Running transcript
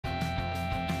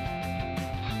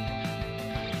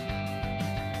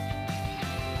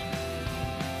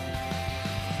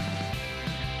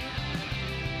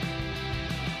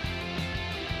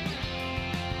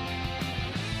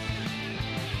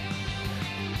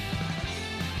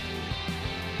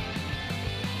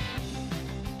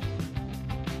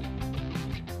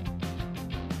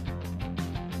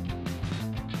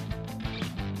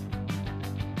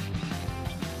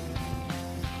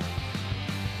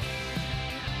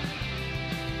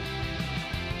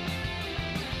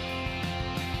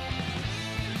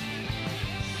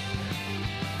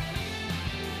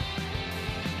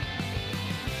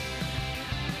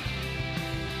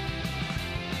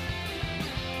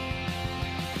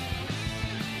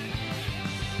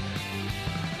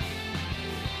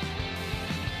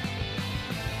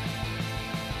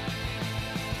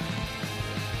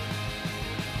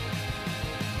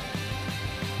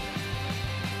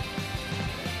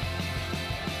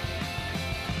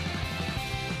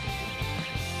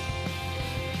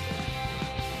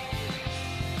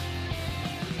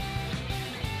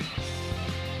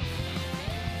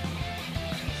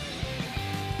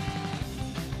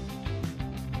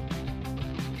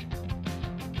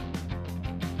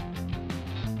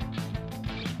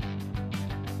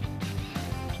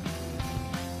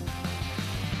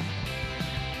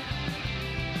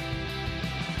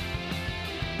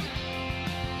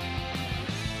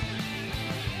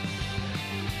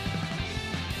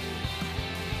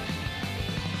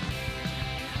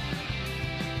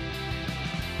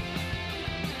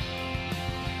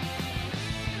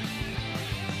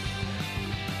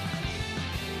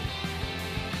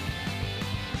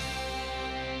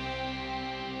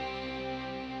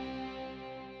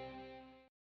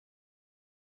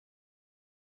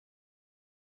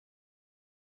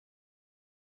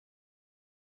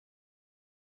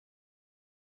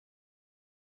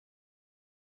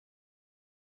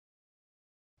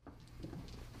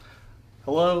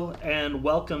Hello and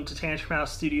welcome to Tantrum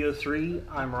House Studio 3.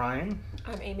 I'm Ryan.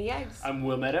 I'm Amy Eggs. I'm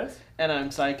Will Meadows. And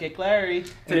I'm Psychic Larry.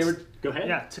 Go ahead.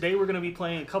 Yeah, today we're going to be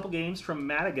playing a couple games from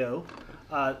Matagot.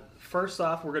 First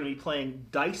off, we're going to be playing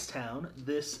Dice Town.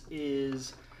 This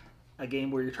is a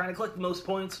game where you're trying to collect the most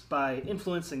points by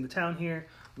influencing the town here.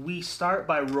 We start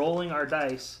by rolling our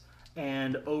dice,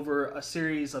 and over a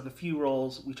series of a few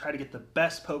rolls, we try to get the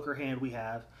best poker hand we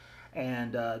have.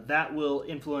 And that will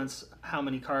influence how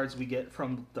many cards we get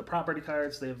from the property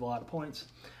cards. They have a lot of points.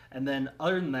 And then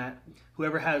other than that,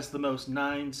 whoever has the most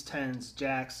 9s, 10s,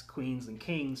 jacks, queens, and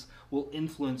kings will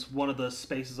influence one of the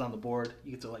spaces on the board.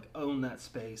 You get to own that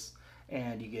space,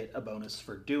 and you get a bonus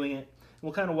for doing it. And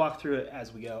we'll kind of walk through it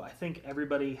as we go. I think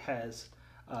everybody has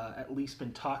at least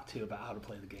been talked to about how to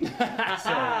play the game.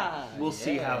 So we'll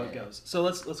see how it goes. So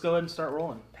let's go ahead and start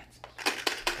rolling.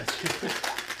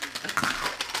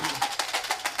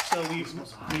 So we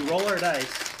roll our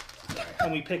dice,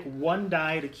 and we pick one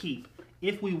die to keep.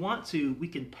 If we want to, we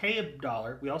can pay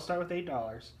 $1. We all start with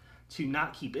 $8 to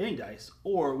not keep any dice,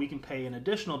 or we can pay an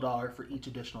additional $1 for each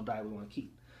additional die we want to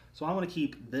keep. So I want to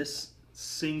keep this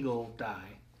single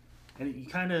die, and you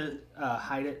kind of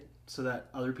hide it so that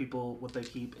other people, what they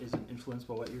keep, isn't influenced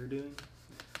by what you're doing.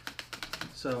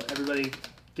 So everybody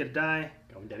get a die.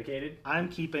 Going dedicated. I'm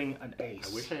keeping an ace.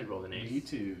 I wish I had rolled an ace. Me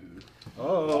too.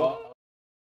 Oh.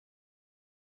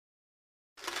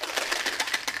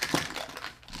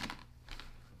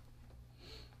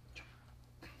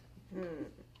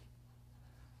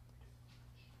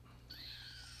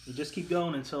 You just keep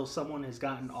going until someone has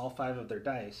gotten all 5 of their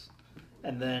dice.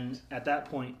 And then at that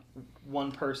point,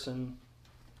 one person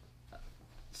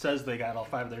says they got all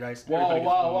 5 of their dice.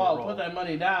 Whoa, put that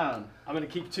money down. I'm going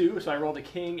to keep 2, so I rolled a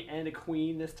king and a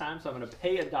queen this time, so I'm going to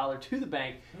pay $1 to the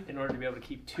bank in order to be able to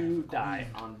keep 2 die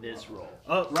on this roll.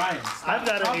 Oh, Ryan, I've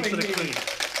got an ace and a queen.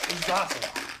 This is awesome.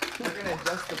 We're going to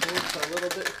adjust the boards a little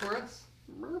bit for us.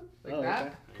 Like that.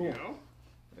 Okay. Cool.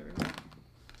 There we go.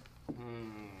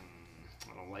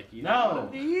 I don't like either No. one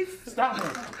of these. Stop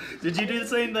it. Did you do the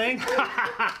same thing?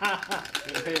 I'm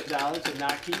going to pay $1 to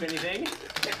not keep anything.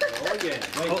 Roll again.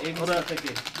 Wait, Hold up.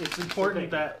 It's important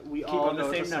that we Keep all on go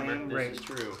the at same the number. same rate. This is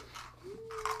true.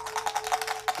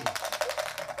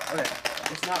 Okay.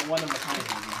 It's not one of a kind.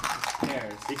 It's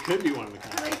pairs. It could be one of a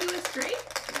Can I kind. do a straight?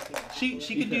 She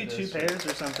could do 2 pairs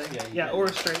or something. Yeah, or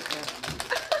a straight.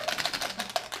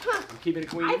 I'm keeping a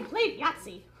queen. I played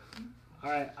Yahtzee. All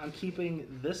right, I'm keeping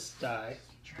this die,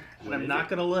 and What I'm is not it?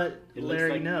 gonna let It looks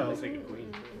Larry like, know. It looks like a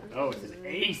queen. Oh, it's an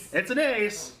ace. It's an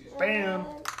ace. Bam.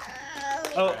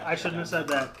 Oh, I shouldn't have said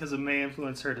that because it may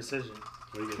influence her decision.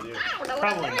 What are you going to do?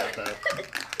 Probably not though.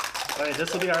 Okay,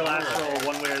 this will be our last roll,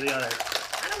 one way or the other. I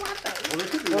don't want those. Well, there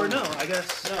could be Or one no, more. I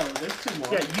guess No, there's 2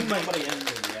 more. Yeah, you might- Nobody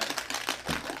ended yet.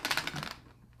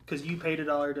 because you paid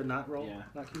 $1 to not roll, Yeah.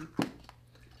 not keep.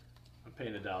 I'm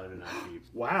paying $1 to not keep.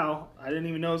 Wow, I didn't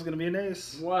even know it was gonna be an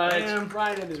ace. What? Bam.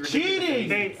 Ryan is Cheating!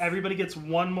 Okay, everybody gets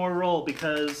one more roll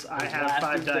because I His have last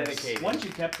 5 is dice. dedicated. Once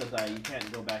you kept the die, you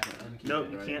can't go back and unkeep Nope,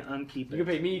 it, you right? can't unkeep You can it.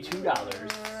 pay me $2.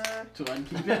 To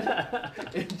unkeep it?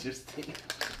 Interesting.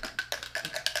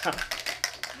 I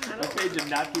paid you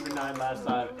not keep a 9 last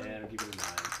time, and I'm keeping a 9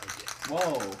 again.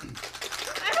 Whoa.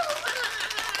 I don't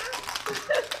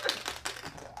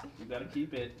You gotta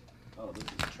keep it. Oh, this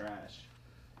is trash.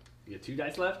 You get 2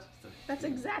 dice left? That's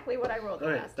exactly what I rolled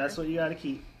Okay, last that's time. what you gotta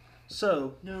keep.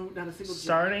 So, No, not a single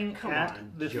starting Come at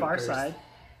on, the far jokers. side,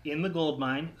 in the gold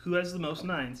mine, who has the most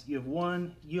 9s? You have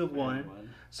 1, you have 1. One.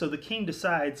 So the king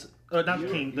decides, not the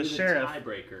king, the You're sheriff,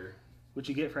 tiebreaker. which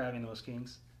you get for having the most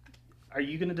kings. Are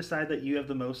you going to decide that you have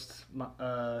the most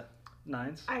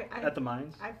 9s at the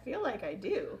mines? I feel like I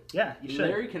do. Yeah, you should.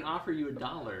 Larry can offer you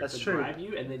 $1 That's to true. bribe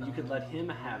you, and then you could let him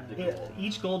have the Yeah, gold.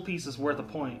 each gold piece is worth a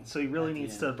point, so he really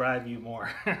needs to bribe you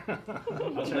more.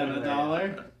 Then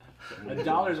 $1.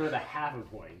 $1 worth a half a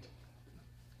point.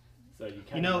 So you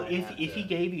You know, if he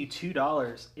gave you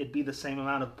 $2, it'd be the same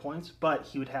amount of points, but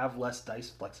he would have less dice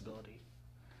flexibility.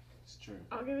 It's true.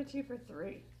 I'll give it to you for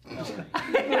 3. No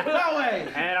way!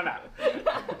 And I'm out.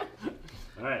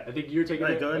 All right, I think you're taking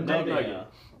Right, it. go ahead and No, take no, it.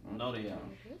 you. No deal.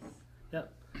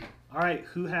 Yep. All right,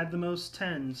 who had the most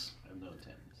 10s? I have no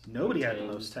 10s. Nobody had the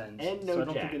most 10s, And no so I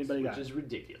don't jacks, think anybody got which it. is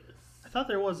ridiculous. I thought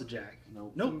there was a jack.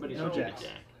 Nope. Nope, Somebody no showed me jacks. a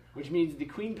jack. Which means the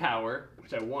queen power,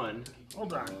 which I won,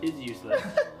 Hold on. is useless.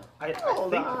 I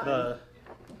Hold think on. the...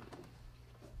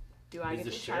 Do I Does get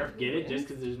the to sheriff tie get it who just wins?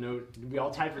 because there's no... We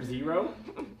all tie for 0?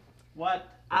 What?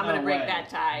 I'm going to No break way. that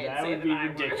tie and That say would that be I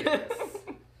won. ridiculous.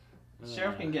 The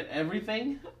sheriff can get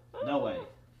everything? No way.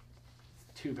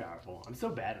 too powerful. I'm so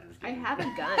bad at this I game. have a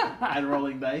gun. And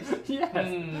rolling dice. Yes.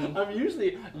 I'm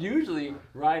usually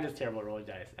Ryan is terrible at rolling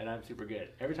dice, and I'm super good.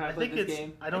 Every time I play this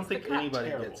game, I don't it's the think cup. anybody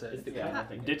Terrible. gets it. It's the Yeah, I cup.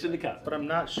 think Ditching the cup. But I'm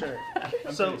not sure.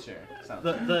 I'm So pretty sure. Sounds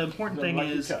the important The thing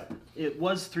lucky is cup. it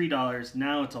was $3.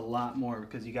 Now it's a lot more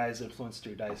because you guys influenced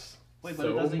your dice. Wait, but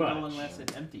so it doesn't much. go unless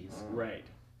it empties. Right.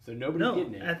 So nobody's No,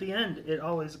 getting it. at the end it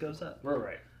always goes up We're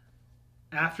right.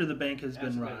 after the bank has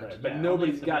been robbed. right. But Yeah, nobody's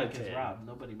only if the got bank it is to- robbed.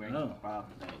 Nobody breaks Oh. rob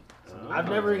the bank. So Oh. I've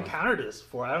never encountered this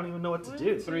before. I don't even know what to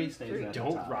do. 3 stays at the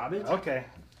Don't top. rob it. Okay,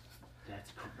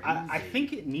 That's crazy. I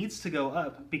think it needs to go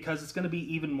up because it's going to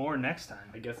be even more next time.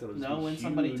 I guess it'll No, be when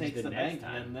somebody huge takes the next bank,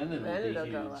 time. then it'll Then be it'll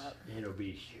huge. go up. It'll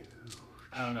be huge.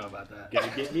 I don't know about that. Gotta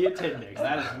get me a 10 next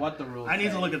That time. is what the rules I need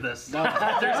say. to look at this. No.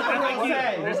 There's an FAQ.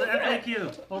 Okay. There's an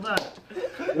FAQ. Hold on.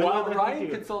 While There's an Ryan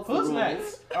FAQ. consults the Who's rules.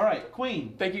 next? All right,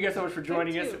 Queen. Thank you guys so much for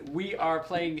joining us. Thank you. We are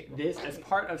playing this as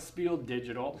part of Spiel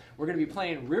Digital. We're going to be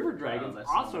playing River Dragons, that's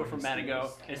also more from mysterious.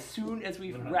 Matagot, as soon as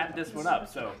we We're not wrap this one up.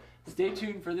 So stay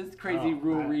tuned for this crazy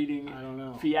rule reading I don't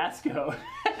know. fiasco,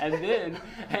 and then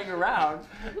hang around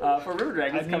for River I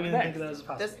Dragons didn't coming even think next. that was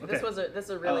possible. This was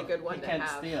a really good one You to can't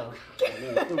have. steal.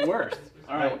 It's the worst.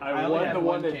 All right, I I only won had the one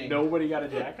one that king. nobody got a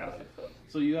jack on.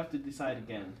 So you have to decide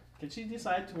again. Can she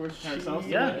decide towards herself to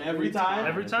Yeah. win every time?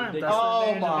 Every time. That's Oh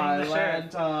the advantage of my being the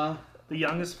sheriff. Lanta. The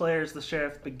youngest player is the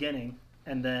sheriff at the beginning,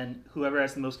 and then whoever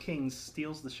has the most kings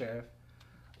steals the sheriff.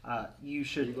 You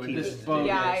should You're keep This it. is bogus.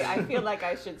 Yeah, I feel like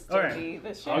I should still Alright. be the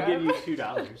I'll sheriff. give you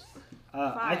 $2.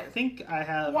 I 5. think I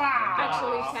have.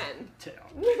 Actually,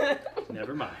 10.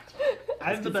 Never mind.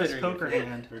 I have the best Considering poker it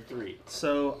hand, for 3.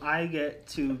 so I get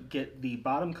to get the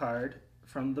bottom card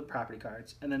from the property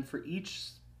cards, and then for each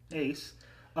ace,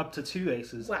 up to 2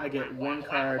 aces, I get 1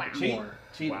 card Cheat. more.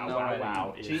 Cheating Wow, wow, already.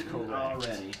 wow is Cheating correct.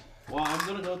 already. Well, I'm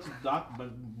gonna go to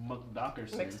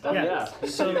Dockerson. Mixed up. Yeah. Yeah.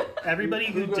 So everybody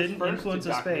who goes didn't first influence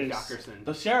to a Dr. space. Dockerson?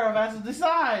 The sheriff has to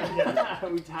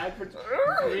decide. We tied for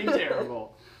being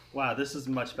terrible. Wow, this is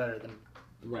much better than.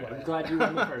 Right. What I'm I- glad you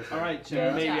won the first All one. right, Good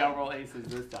sheriff. Maybe job. I'll roll aces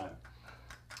this time.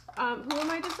 Who am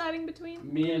I deciding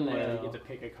between? Me and Larry Well. get to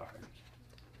pick a card.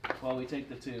 Well, we take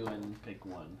the 2 and pick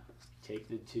 1. Take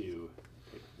the 2,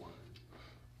 pick 1.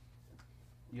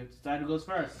 You have to decide who goes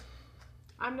first.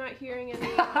 I'm not hearing any.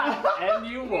 And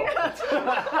you won't.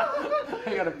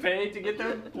 I gotta pay to get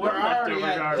the We're already leftover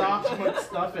at garbage. Doc's put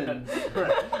stuff in.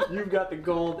 Right. You've got the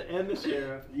gold and the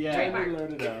sheriff. Yeah. Totally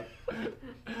loaded up.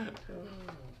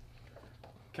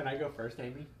 Can I go first,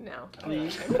 Amy? No.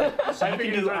 Please. So you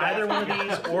can do either one of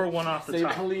these or one off the Say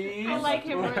top. please. I like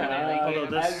him more than I like Although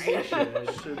him. this As you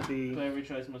should. should be. So every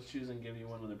choice must choose and give you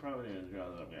one of the property.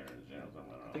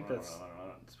 I think that's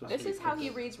supposed This to be is how he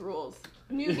fixed. reads rules.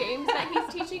 New games that he's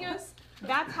teaching us.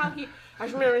 That's how he. You know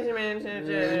how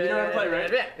to play,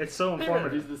 right? It's so He's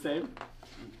informative. the same.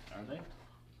 Are they?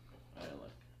 I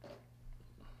look.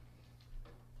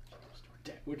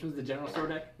 Which was the general store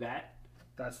deck? That?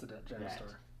 That's the general That.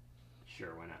 store.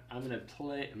 Sure, why not? I'm gonna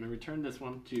return this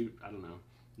one to, I don't know.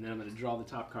 And then I'm gonna draw the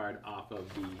top card off of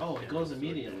the. Oh, it general goes store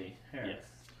immediately. deck. Here. Yes.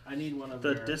 I need one of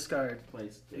The your discard,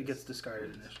 place. it gets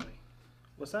discarded initially.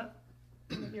 What's that?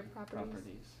 Your properties.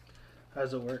 properties. How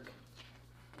does it work?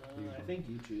 I think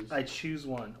you choose. I choose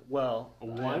one. Well, A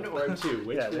 1 or a 2?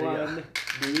 Which Yeah, there you go. one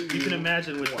do you? you can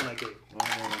imagine which one I gave.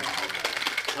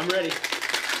 I'm ready.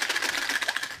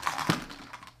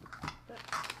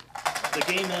 The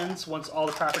game ends once all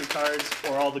the property cards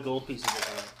or all the gold pieces are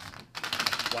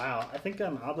gone. Wow, I think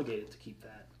I'm obligated to keep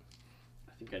that.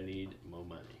 I think I need more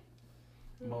money.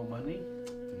 More money?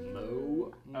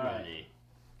 Mo Alright. money.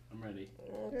 I'm ready.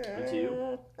 Me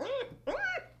too.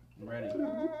 I'm ready.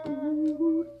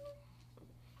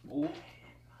 Ooh.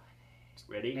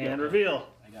 Ready? And Go. reveal.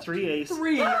 I got 3 2. ace.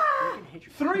 3. Freaking hate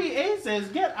your- 3 aces?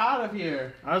 Get out of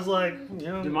here. I was like, you Do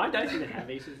know, my dice even have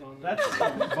aces on them? That's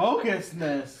some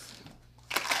bogusness.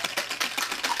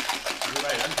 You're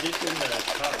right. I'm ditching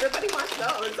the cup. Everybody wants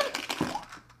those.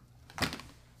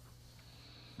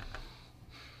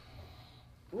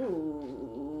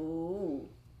 Ooh.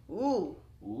 Ooh.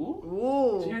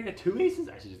 Ooh. So you're gonna get 2 aces?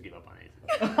 I should just give up on aces.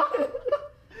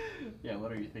 Yeah,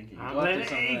 what are you thinking? I'm Go after an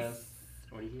some of ace. this.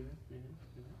 What are you giving?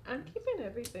 I'm keeping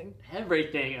everything.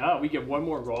 Everything. Oh, we get one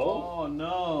more roll? Oh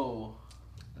no.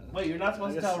 Wait, you're not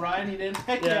supposed I to guess- tell Ryan he didn't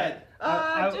pick Yeah. yet.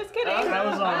 Just kidding. I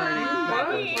was already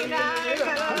backwards.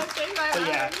 But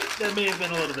yeah, that may have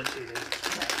been a little bit cheating.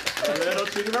 A little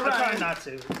cheating I from try Ryan. not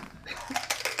to.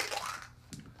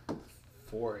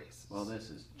 4 aces. Well, this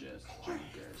is just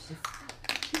jinkers.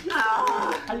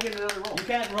 How do you get another roll? You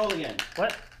can't roll again.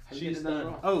 What? How do you get She's another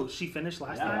done. roll? Oh, she finished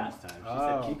last Yeah, time? last time. She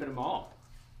Oh. said keeping them all.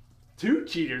 2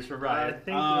 cheaters for I Ryan.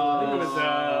 think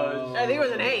I think it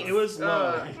was an ace. It was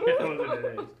low. it wasn't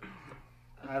an ace.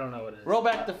 I don't know what it is. Roll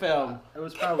back the film. It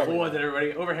was probably. What was it,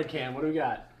 everybody? Overhead cam. What do we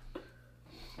got?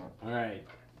 All right.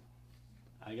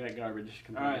 I got garbage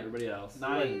compared All right. to everybody else.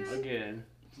 9s. Again.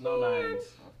 No 9s.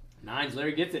 9s.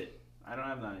 Larry gets it. I don't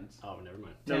have 9s. Oh, never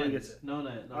mind. Nobody gets it. No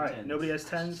 10s. All right, nobody has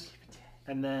 10s.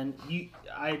 And then you,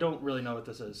 I don't really know what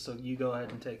this is, so you go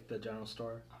ahead and take the general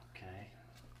store. Okay.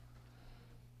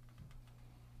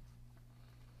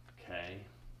 Okay.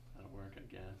 That'll work, I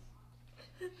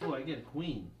guess. Oh, I get a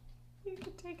queen. You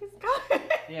could take his card.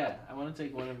 Yeah, I want to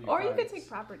take one of your Or you cards. could take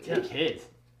property. Take his.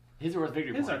 His are worth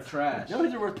victory His are points. trash. No,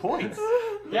 his are worth points.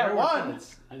 Yeah, They're worth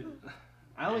once. points.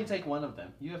 I only take one of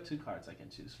them. You have 2 cards I can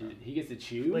choose from. He gets to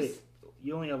choose. Wait,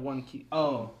 you only have one key,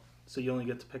 Oh. so you only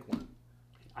get to pick one.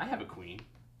 I have a queen.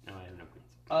 No, I have no queens.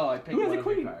 Oh, I picked Who has one a of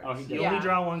your queen? cards. Oh, he You Yeah. only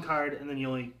draw one card, and then you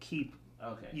only keep.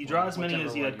 Okay. You draw as many Whichever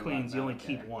as you one had want, queens. I You only don't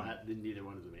keep care. one. Neither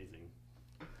one is amazing.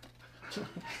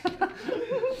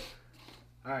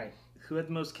 All right, who had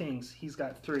the most kings? He's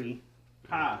got 3.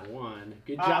 Ha. 1.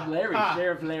 Good Ha. job, Larry. Ha.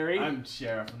 Sheriff Larry. I'm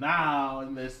sheriff now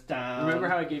in this town. Remember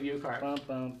how I gave you a card? Bum,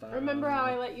 bum, bum. Remember how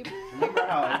I let you Remember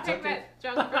how I take took it? that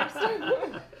junk first?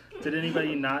 Did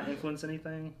anybody not influence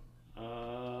anything?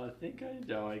 I think I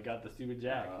know. I got the stupid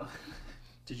jack.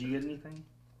 Did you get anything?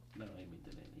 No, Amy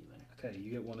didn't either. Okay,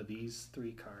 you get one of these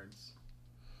 3 cards.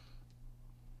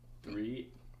 3,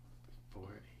 4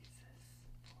 aces.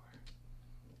 4.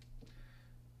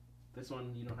 This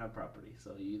one you don't have property,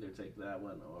 so you either take that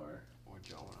one or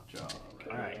Draw one. draw.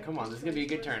 All right, come on. This is gonna be a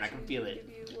good turn. I can feel it.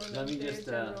 Let me just,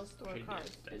 general store trade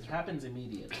cards. It happens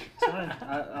immediately. It's fine.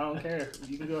 I don't care.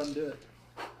 You can go ahead and do it.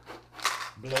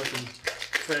 Blow some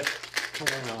fresh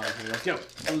corn on here. Let's go.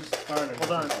 Who's starter?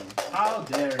 Hold on. How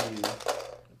dare you?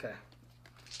 Okay.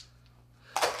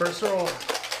 First roll.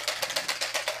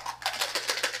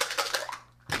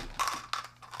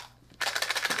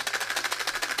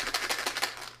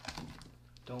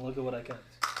 Don't look at what I kept.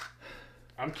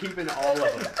 I'm keeping all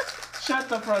of them. Shut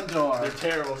the front door. They're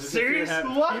terrible. Just if you Serious?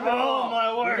 have- What? keep them all. Oh,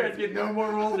 my You word. guys get no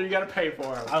more rolls, or you gotta pay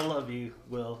for them. I love you,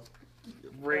 Will.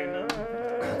 Random.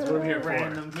 That's what I'm here for.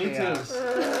 Random Me too. chaos.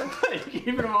 You're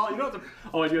keeping them all. You don't have to.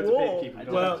 Oh, you have to pay to keep them.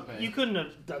 don't Well, have to pay. you couldn't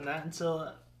have done that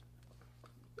until.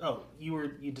 Oh, you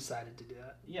decided to do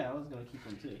that, Yeah, I was gonna keep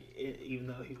them too. even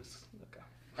though he was okay.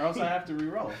 Or else I have to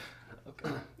re-roll.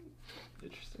 Okay.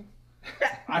 Interesting.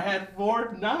 I had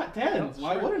 4 not 10s.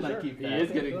 Why Sure, wouldn't sure. I keep He that? is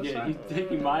gonna get. He's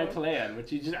taking my plan,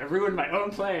 which I ruined my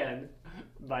own plan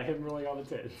by him rolling all the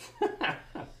tens.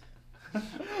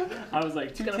 I was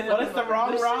like 2 10s. But it's the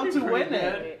wrong This round should to be win pretty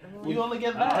it. good. You only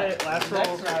get that. Alright, last roll.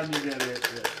 Next round you get it.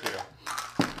 That's true.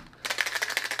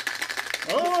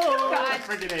 Oh! God.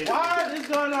 Freaking ace. What is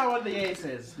going on with the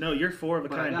aces? No, your 4 of a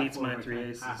But I kind got beats 4 my of a 3 kind.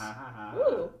 aces. Ha, ha, ha, ha.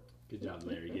 Ooh, Good job,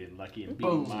 Larry, getting lucky and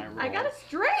Boom. beating my roll. I got a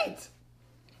straight.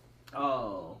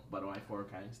 Oh, but my 4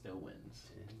 kind still wins.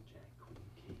 10, Jack, Queen,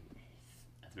 King, Ace.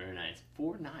 That's very nice.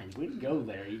 4 9s. Way to go,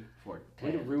 Larry. 4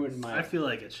 Way to 10s. ruin my. I feel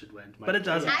like it should win, my but it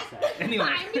doesn't. chaos act. Anyway.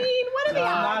 I mean, what are the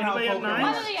odds? Not how Anybody have poker nines?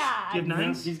 What works. are the Do you have odds?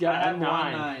 nines? He's got I a have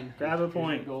 9. 9. Grab a Here's your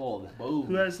point. gold. Boom.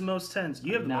 Who has the most 10s?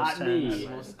 You have the Not most me.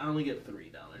 10s. I only get $3.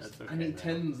 That's I need okay,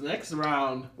 10s next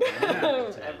round.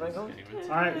 Everyone goes,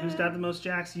 All right, who's got the most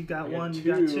jacks? You got I got 1. You 2.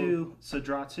 got 2. So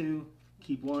draw 2.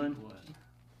 Keep 1. What?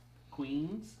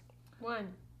 Queens?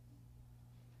 1.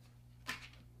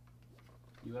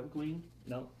 You have a queen?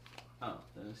 No. Oh,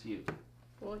 then it's you.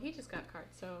 Well, he just got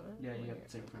cards, so. Yeah, you have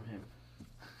to take from him.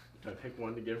 Do I pick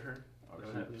one to give her? Or What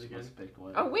you're happens again? supposed to pick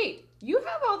one. Oh wait, you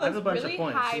have all I have those a bunch really of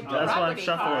points. high That's why I'm property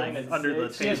shuffling cards. under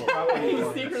the Six. table. Property He's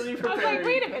points. secretly I was preparing. like,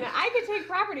 wait a minute, I could take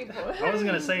property points. I wasn't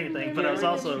going to say anything, but I was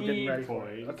also getting Key ready for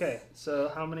it. points. Okay, so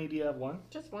how many do you have? 1?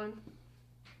 Just 1.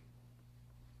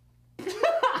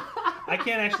 I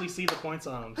can't actually see the points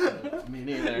on them. So. Me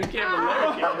neither. You can't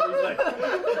Larry can. He's like.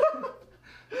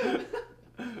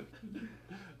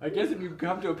 I guess if you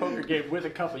come to a poker game with a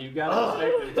couple, you gotta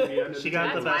expect it to be under She the got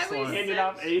table. the That's best why we one. Handed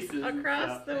off aces.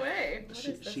 Across So, the way. What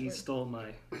She, is this she word? stole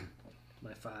my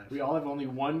 5. we all have only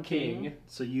one king.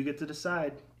 So you get to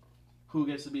decide. Who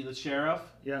gets to be the sheriff?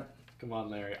 Yeah. Come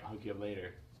on, Larry. I'll hook you up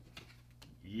later.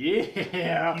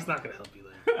 Yeah. He's not going to help you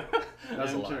later.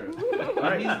 That's a I'm lie. sure. All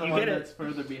right, He's the you one get it. that's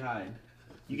further behind.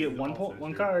 You get This is 1 also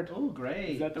one true. card. Oh, great.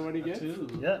 Is that the one he A gets?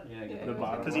 2. Yep. Yeah, I get Yeah. The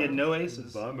bottom Because he had one? no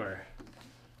aces. Bummer.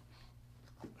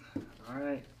 All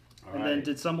right. All And right. then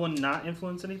did someone not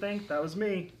influence anything? That was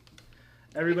me.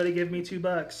 Everybody give me $2.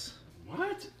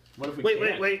 What? What if we Wait,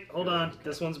 can't? wait. Hold on.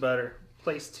 This one's better.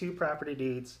 Place 2 property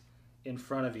deeds in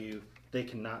front of you. They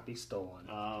cannot be stolen.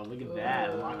 Oh, look at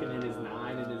that. Locking in his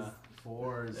 9 and his...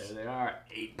 4s. There they are.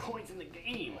 8 points in the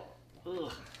game.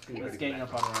 Ugh. Let's gang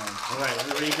up on our own. All right,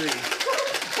 everybody agrees.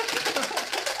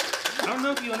 I don't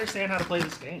know if you understand how to play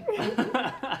this game.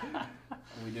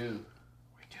 We do.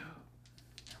 We do.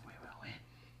 And we will win.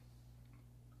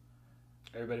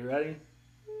 Everybody ready?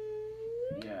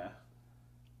 Yeah.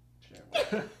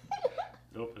 Sure.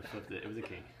 Nope, I flipped it. It was a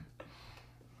king.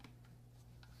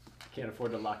 Can't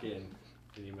afford to lock in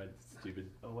any of my stupid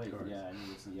Oh wait, cards. yeah, I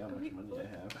need to see how much money I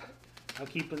have. I'm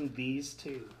keeping these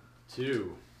two.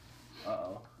 2.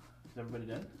 Uh-oh. Is everybody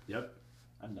done? Yep.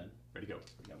 I'm done. Ready to go.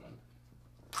 I got one.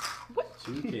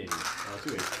 2 kings. Oh,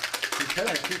 2 aces. You could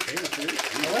have 2 kings, too.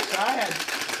 I wish I had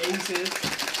aces.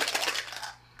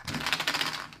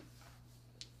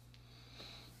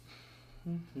 I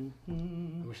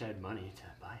wish I had money to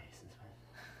buy aces.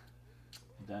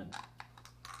 Done.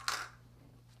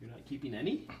 You're not keeping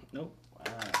any? Nope. Wow.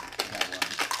 I got one.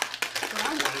 I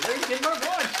want to get my one.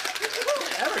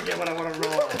 I never get what I want to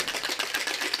roll.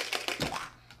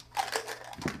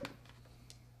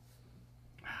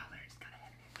 Wow, Larry's got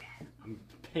ahead of me again. I'm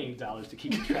paying dollars to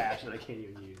keep trash that I can't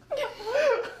even use.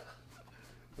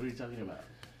 What are you talking about?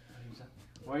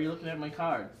 Why are you looking at my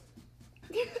cards?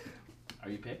 Are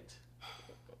you picked?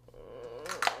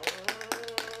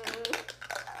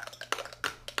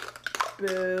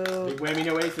 Boo. Big whammy,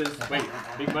 no aces. Wait,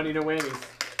 big money, no whammies.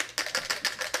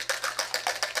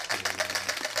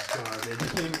 Garbage. I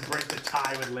can't even break the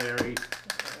tie with Larry.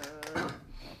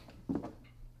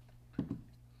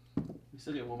 We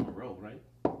still get one more roll, right?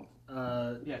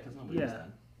 Yeah, because nobody's Yeah.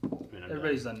 done. I mean, I'm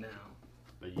Everybody's done, done now.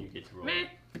 but you get to roll.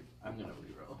 I'm gonna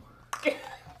re-roll.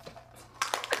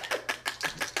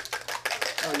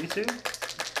 Oh, you too?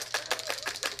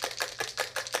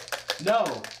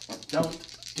 No! Don't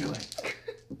do it.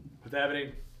 What's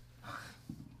happening?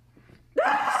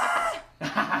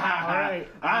 Alright,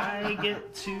 I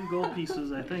get 2 gold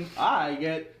pieces, I think. I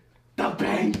get the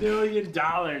bank! $1 million.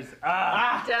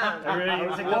 Ah! Down.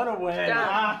 Everybody pick What on, a win.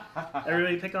 Down.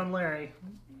 everybody pick on Larry.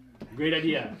 Great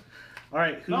idea.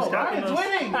 Alright, who's No, got the Ryan's most...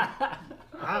 winning!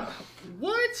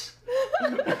 What?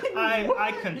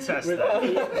 I contest With that.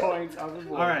 8 points on the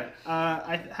board. Alright,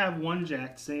 I have 1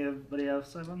 jack. Does anybody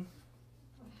else have one?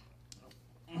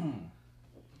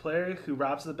 Player who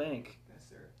robs the bank Yes,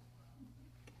 sir.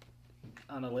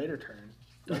 on a later turn.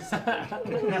 Not That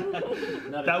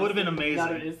an would have been instant- amazing.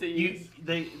 Not an instant use.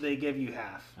 They give you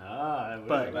half. Ah, that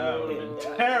But That would have it been has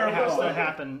to terrible.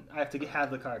 happen. I have to have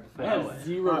the card I before. have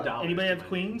 $0. Anybody to have win.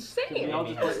 queens? Can we Same. all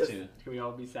Amy just has play this? 2. Can we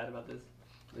all be sad about this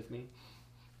with me?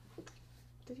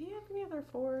 Did he have any other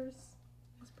 4s?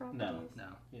 His properties? No. No.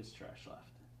 He has trash left.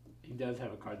 He does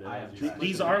have a card that I has have you. trash.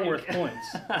 These are worth points.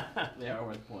 They are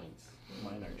worth points.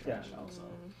 Mine are trash also.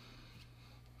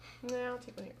 No, I'll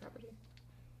take one of your property.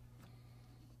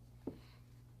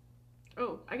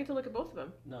 Oh, I get to look at both of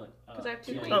them. No. 'Cause I have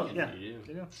 2 Yeah, queens. Oh, you yeah. do.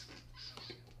 There you go.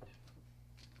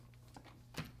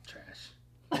 Trash.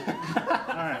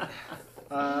 Alright.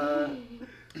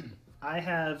 I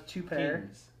have 2 pair,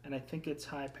 Kings. and I think it's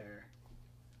high pair.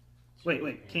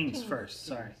 Wait, kings first.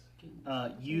 Sorry. Kings.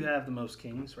 You have the most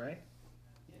kings, right?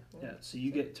 Yeah. Yeah, so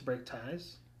you get to break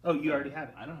ties. Oh, you already have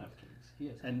it. I don't have kings. He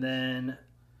has. And then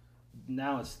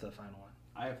now it's the final one.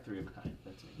 I have 3 of a kind.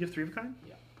 That's me. You have 3 of a kind?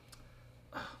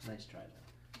 Nice try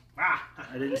though. Ah!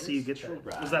 I didn't see you get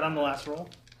that. Was that on the last roll?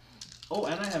 Oh,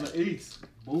 and I have an ace.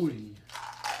 Boy.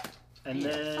 And Yeah,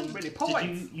 then so many did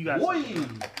points. you got Boy.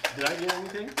 Did I get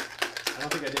anything? I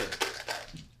don't think I did.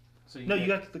 So No, you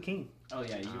got the king. Oh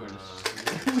yeah, you were.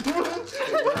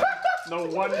 The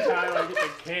one time I get the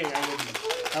king, I didn't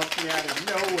help me out of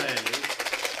no way.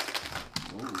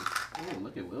 Oh,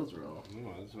 look at Will's roll.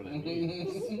 Oh, that's what I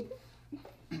mean.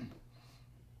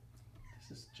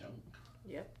 This is junk.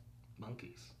 Yep.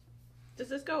 Monkeys. Does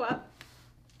this go up?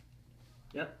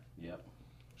 Yep.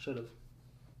 Should have.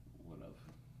 Would have.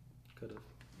 Could have.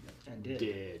 And did.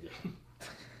 Did.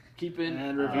 Keeping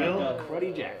And reveal.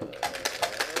 Cruddy Jack.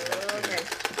 Okay.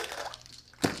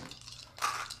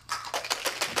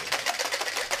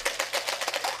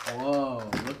 Whoa,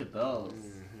 look at those.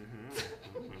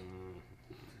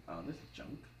 Oh, this is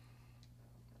junk.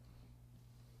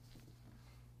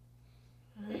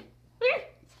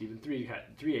 It's keeping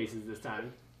 3 aces this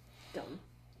time. Dumb.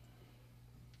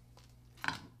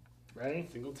 Ready?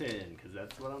 Single 10, because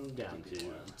that's what I'm down to.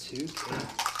 2 kings.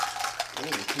 Oh, he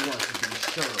wants to be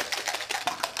sure.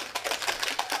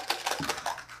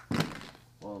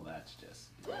 Well, that's just.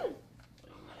 Oh,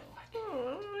 I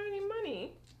don't have any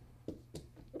money.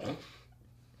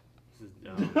 This is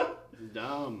dumb. This is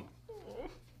dumb.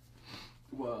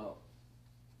 Well,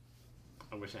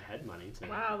 I wish I had money to.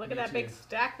 Wow, look Me at that too. big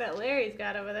stack that Larry's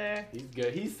got over there. He's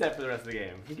good. He's set for the rest of the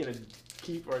game. He's gonna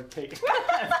keep or take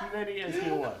as many as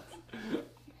he wants.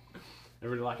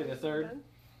 Everybody lock in the third? Done?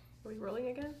 Are we rolling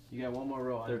again? You got one more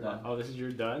roll. I'm Third done. Oh, this is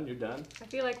your done? You're done? I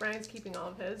feel like Ryan's keeping all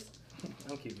of his.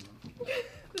 I'm keeping them.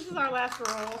 This is our last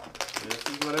roll. This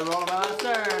is what I rolled last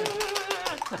turn.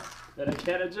 That I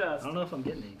can't I adjust. don't know if I'm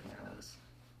getting anything out of this.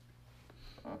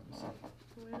 Well,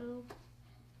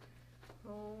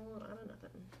 oh, I don't know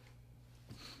nothing.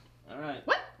 All right.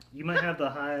 What? You might have the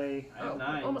high. I have Oh,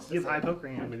 9. almost. You have high poker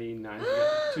How hand. many nines you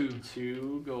got? Two.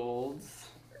 2 golds.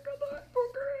 I got that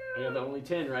poker. You have the only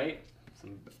 10, right?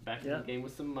 Some back in Yeah. the game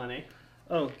with some money.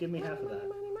 Oh, give me half of that.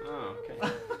 Oh, okay. 2, 3,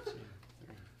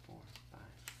 4, 5,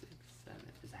 6, 7.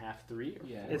 Is half 3? Or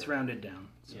Yeah. It's rounded down.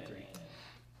 So Yeah, 3.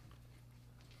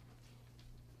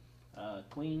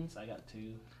 Queens. I got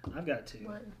 2. I've got 2.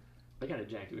 One. I got a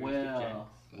jack. Do we get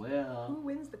jacks? Who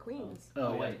wins the queens?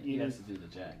 Oh, yeah, wait. you He need- has to do the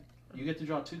jack. You get to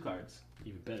draw 2 cards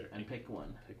Even better. and pick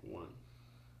one. Pick one.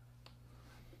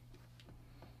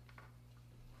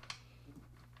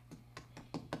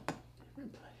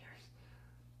 Different players.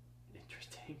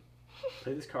 Interesting.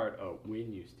 Play this card. Oh,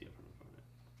 when you steal from an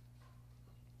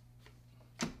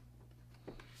opponent.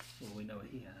 Well, we know what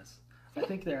he has. I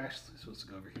think they're actually supposed to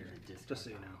go over here. Discard Just so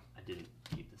you pile. know. I didn't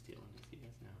keep the steal one. Just so you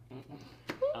guys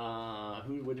know.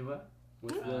 Who would do what?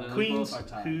 What's the Queens. both are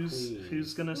tied. Who's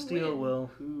Queens. gonna Who steal? wins? Will.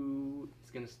 Who is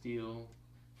gonna steal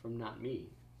from not me?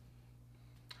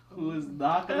 Who is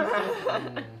not gonna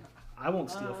steal? I won't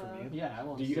steal from you. Yeah, I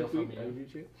won't Do you steal get from food? you. You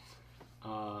too?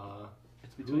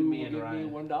 It's Who between me will and give Ryan. me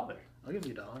 $1? I'll give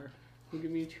you $1. Who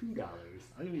give me $2?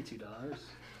 I'll give you $2.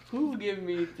 Who give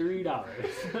me $3?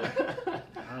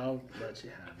 I'll let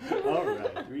you have it. All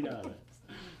right, $3.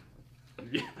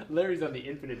 Yeah, Larry's on the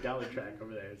infinite dollar track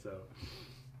over there, so.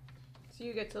 So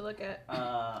you get to look at.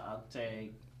 I'll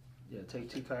take Yeah, take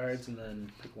 2 cards and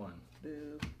then pick one.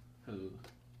 Boo. who?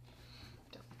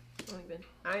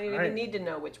 I don't even Alright. need to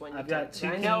know which one you I've got took.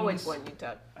 2 I know which kings. one you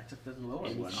took. I took the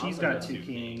lowest And one. She's Also got got 2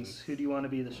 kings. Who do you want to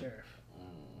be the sheriff?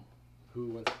 Who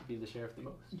wants to be the sheriff the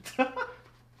most?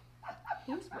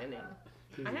 Who's winning?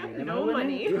 Who's I have winning? no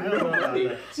money. I don't know about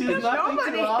that. She has There's no nothing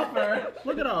money. to offer.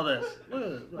 Look at all this. Look at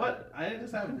this. What? I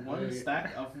just have one Larry.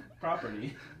 stack of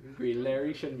property. Agree,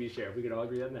 Larry shouldn't be sheriff. We could all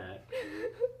agree on that.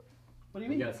 What do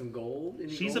you You mean? got some gold?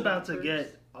 Any She's gold about to offers?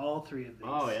 get all 3 of these.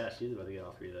 Oh yeah, she's about to get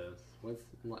all 3 of those. What's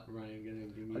Ryan gonna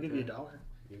give me? I'll give you $1.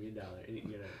 Give me $1.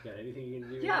 Got anything you can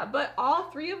do? Yeah, but all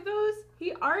 3 of those,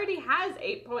 he already has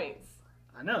 8 points.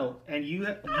 I know, and you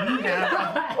have.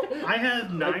 I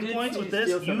have 9 did points see with you this.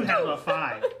 steal some You of have those. a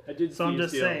 5. I did So I'm see you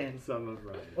just steal saying. some of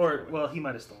Ryan. Or well, he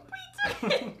might have stolen it. We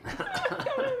don't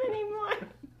have any more.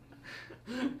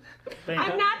 Thank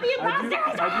I'm you. not the I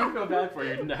imposter. do feel bad for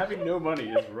you. Having no money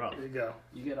is rough. There you go.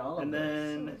 You get all of And those.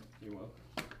 then You're welcome.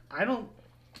 I don't.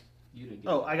 You didn't get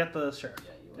Oh, I got the sheriff.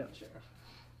 Yeah, you Yep. want the sheriff.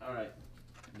 All right.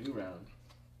 New round.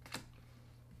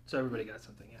 So everybody got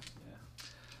something, yeah.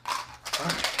 Yeah. All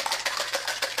right.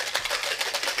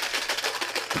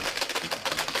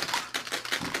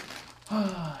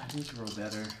 I need to roll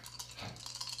better.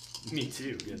 Me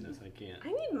too. Goodness, I can't. I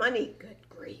need money. Good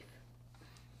grief.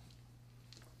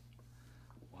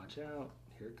 Watch out.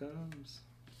 Here it comes.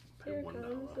 Pay Here $1.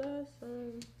 comes the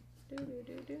sun. Do, do,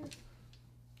 do, do.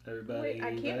 Everybody Wait,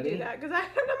 I can't ready? do that because I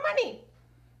have no money.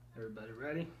 Everybody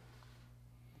ready?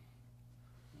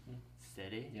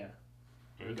 Steady. Yeah.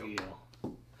 There you go. Reveal.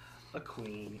 A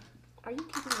queen. Are you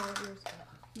keeping all of yours?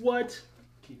 What?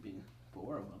 Keeping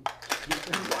 4 of them.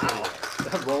 Wow.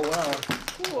 That roll well.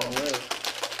 Cool.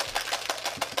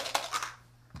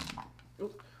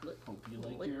 Hope you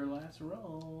like your last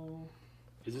roll.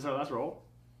 Is this our last roll?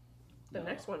 The No,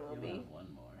 next one will you'll be have one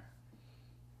more.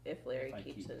 if Larry If I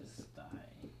keeps keep his. this die.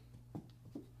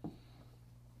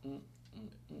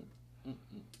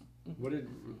 What did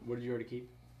you already keep?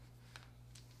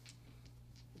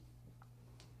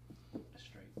 A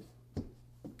straight.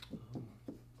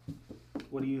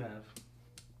 What do you have?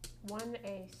 1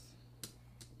 ace.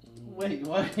 Wait,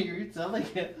 what? You're telling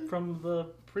it? From the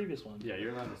previous one. Yeah,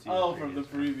 you're allowed to see. Oh, from the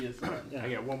previous one. Yeah. I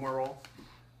get one more roll.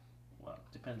 Well,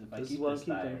 depends if I This is keep what I'm this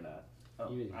die or keeping. not.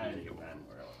 Oh, You didn't I keep didn't it. get one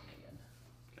more roll again.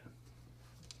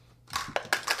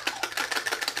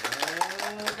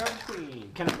 Garbage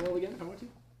queen. Can I roll again if I want to?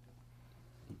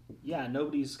 Yeah,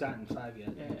 nobody's gotten 5 yet.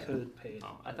 Yeah. You could pay it.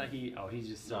 Oh, I thought he. Oh, he's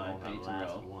just No, I rolling paid the to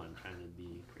last roll. one, trying to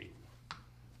be crazy.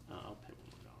 I'll pay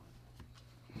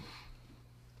 $1.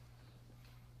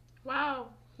 Wow.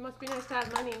 Must be nice to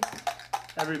have money.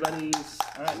 Everybody's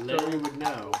all right. Larry would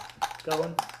know.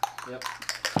 Going. Yep.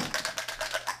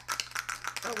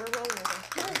 Oh, we're rolling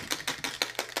again.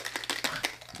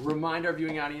 Remind our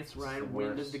viewing audience, Ryan, the when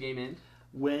worst. does the game end?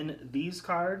 When these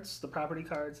cards, the property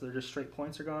cards, they're just straight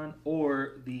points are gone,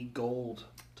 or the gold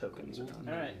tokens are gone.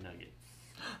 All right. Nugget.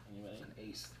 Anybody? An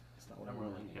ace. That's not what I'm I'm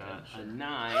rolling. rolling. Got Yeah, a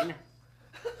 9.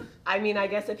 I mean, I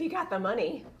guess if you got the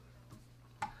money.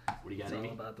 What do you got, It's all Amy?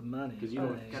 about the money. Because you Oh,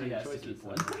 don't got she any has to choices. keep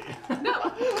one. No.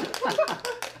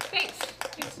 Thanks.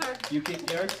 Thanks, sir. You keep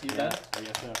yours. You Yeah, done? I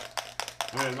guess so.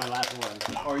 There's my last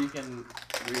one. Or you can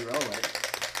re-roll it.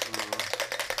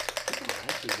 I'm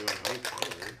actually doing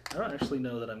okay. I don't actually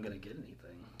know that I'm gonna get anything.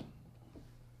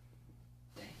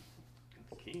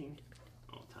 King.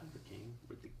 Oh, time for king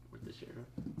with the sheriff.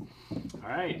 All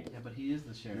right. Yeah, but he is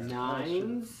the sheriff.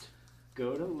 Nines.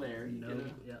 Go to Larry. No, Get a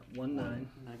yeah, 1 9.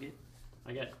 nugget.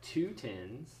 I got 2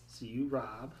 10s. So you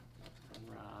rob.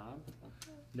 Rob.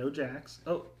 No jacks.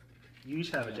 Oh, you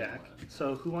each have a Yeah, jack. one.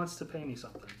 So who wants to pay me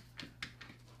something?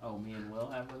 Oh, me and Will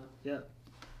have one. Yeah.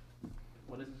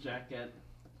 What does Jack get?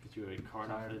 Get you a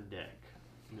card off the deck.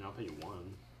 I mean, I'll pay you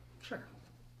 1. Sure.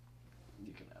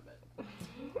 You can have it.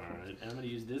 Alright, I'm going to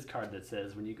use this card that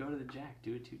says when you go to the jack,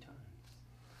 do it 2 times.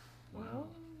 Wow.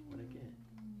 What'd I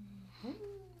get?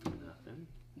 Nothing.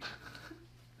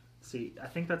 See, I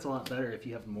think that's a lot better if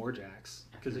you have more jacks.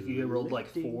 Because if you rolled like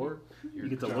 4, you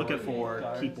get to look at 4,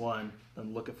 cards. keep 1,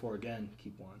 then look at 4 again,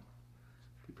 keep 1.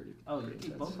 Be pretty. Oh, you pretty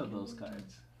keep intense. both of those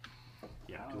cards.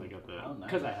 Yeah, because I got the. Oh, nice.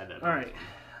 Because I had that. All right.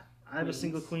 I have a Queens.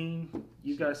 single queen.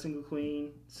 You got a single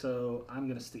queen. So I'm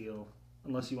gonna steal,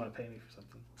 unless you want to pay me for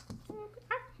something.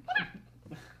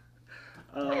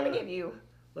 I'm gonna give you.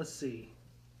 Let's see.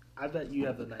 I bet you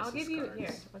have the nicest I'll give you cards.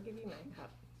 here. I'll give you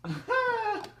my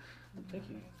cup. Thank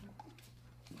you.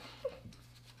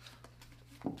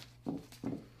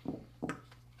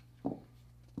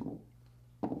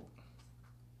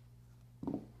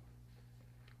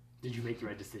 Did you make the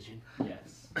right decision?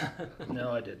 Yes.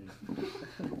 No, I didn't.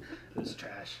 It was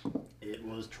trash. It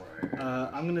was trash.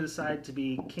 I'm gonna decide to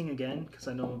be king again because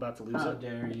I know I'm about to lose How it.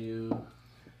 dare you?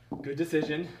 Good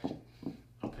decision.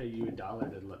 I'll pay you $1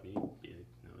 to let me get it.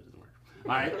 No, it doesn't work.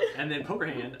 All right, and then poker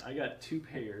hand. I got 2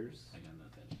 pairs. I got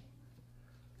nothing.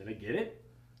 Did I get it?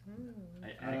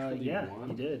 I actually Yeah, won.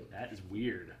 you did. That is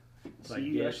weird. So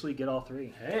you actually get all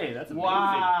 3. Hey, that's amazing.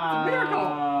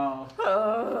 Wow. It's a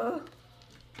miracle. Uh,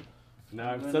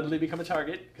 Now I've suddenly become a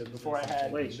target because before I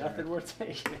had Wait. nothing worth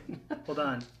taking. Hold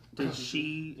on. Did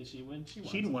she? Did she win? She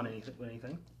didn't want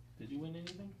anything. Did you win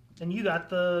anything? And you got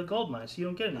the gold mine, so you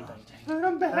don't get anything.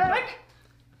 I'm back.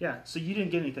 Yeah. So you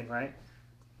didn't get anything, right?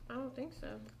 I don't think so.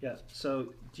 Yeah.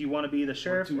 So do you want to be the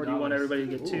sheriff, or do you want $2? everybody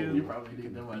to get Ooh. You 2? probably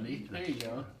need the money. There you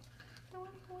go.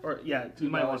 Or yeah, you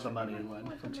might want the $2 money for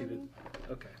everyone. from 2 to.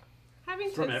 Okay.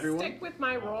 Having From to everyone? stick with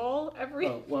my roll every.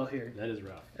 Oh well, here. That is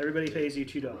rough. Everybody pays you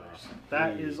 $2.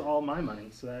 That is all my money,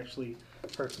 so that actually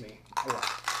hurts me a lot.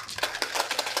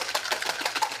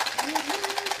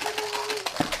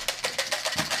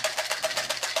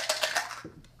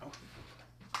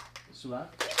 Sula?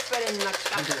 But in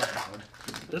the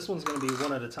This one's gonna be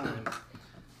one at a time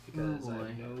because I boy.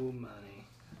 have no money.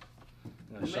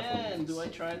 I'm gonna shuffle Man, these do I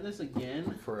try this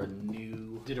again? for a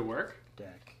new Did it work?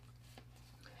 deck?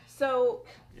 So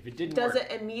If it didn't does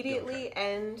work, it immediately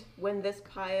end when this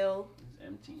pile It's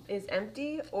empty. is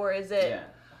empty, or is it Yeah.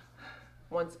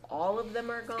 once all of them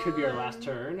are gone? could be our last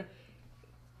turn.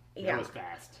 That Yeah. was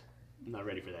fast. I'm not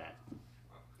ready for that.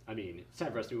 I mean, it's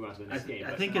time for us to move on to the next game. I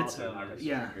but think it's also not ready.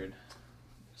 yeah. Triggered.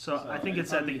 So I think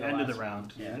it's at the end of the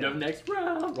round. Yeah. No, next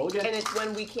round. Roll again. And it's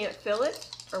when we can't fill it,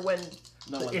 or when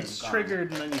No, when It's gone.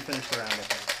 triggered and then you finish the round. I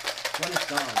think. When it's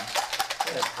gone.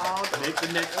 it's all gone. Make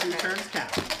the next 2 Okay. turns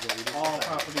count. is what we just All decided.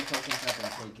 property tokens have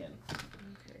been taken.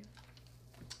 Okay.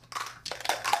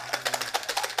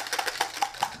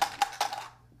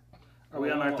 Are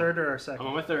we on our third or our I'm on second?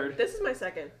 my third. This is my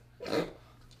second.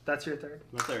 That's your third.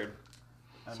 My third.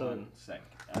 I'm So- on sec.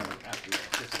 After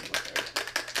this is my third.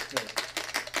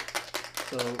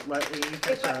 So let Amy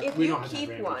catch up. If We you don't have keep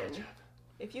time for one, catch up.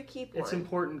 if you keep It's one,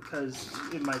 important because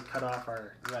it might cut off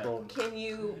our Right. gold. can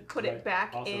you put Right. it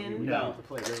back Also, we in? would No. have to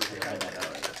play River Try here. that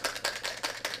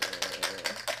out.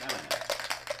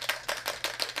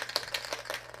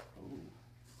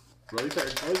 Roll your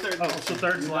third. Roll your third. Oh, so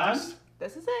third's You last.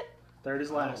 This is it. Third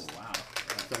is last. Oh, wow.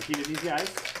 So I'm keeping these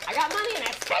guys. I got money and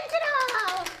I spent it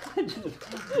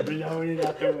all. Blowing it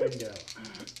out the window.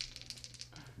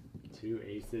 2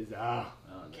 aces. Ah,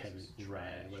 Oh, this Kevin is Drag,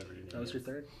 trash. whatever your name That was is. your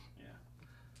third. Yeah.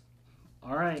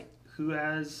 All right. Who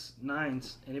has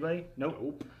 9s? Anybody? Nope.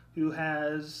 Nope. Who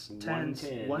has 10s?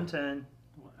 110. 110.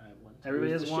 Well, I have one.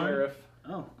 Everybody Who's has the one. sheriff?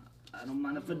 Oh, I don't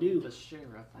mind if I do. The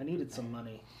sheriff. I needed some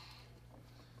money.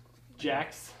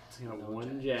 Jacks. So you got No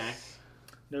one jacks.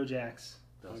 jack. No jacks.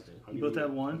 Those two. I'll You give both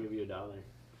have I'll one? give you $1.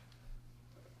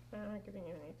 I'm not giving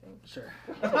you anything. Sure.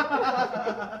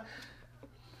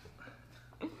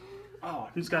 Oh,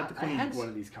 Who's got the I had queens? one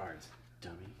of these cards,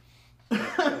 dummy.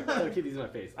 Look at these in my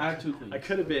face. I have 2 queens. I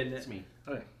could have been It's me.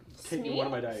 Okay. taking one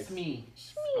of my dice. It's me.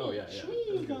 Oh yeah, yeah.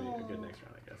 That's gonna be a good next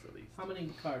round, I guess, at least. How many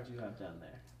cards you have down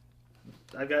there?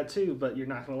 I've got 2, but you're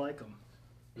not gonna like them.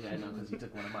 Yeah, I know, because you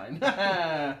took one of mine.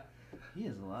 He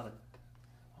has a lot of...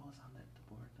 What was on the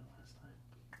board the last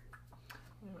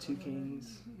time? 2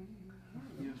 kings.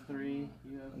 You have 3. You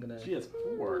have... I'm gonna. She has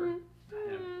 4.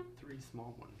 I have 3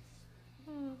 small ones.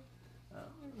 Oh.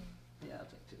 Yeah, I'll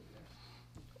take 2 of yours.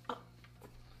 Oh.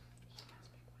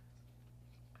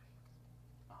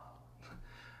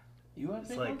 You have It's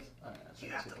big like, ones? Alright, I'll take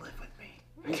You have 2. to live with me.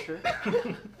 Are you sure?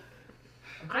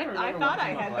 I thought I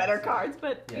had better cards,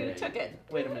 but Yeah, you yeah, took yeah. it.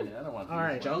 Wait a minute, I don't want All these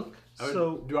right. junk.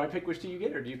 So do I pick which 2 you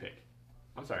get, or do you pick?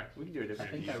 I'm sorry, we can do it I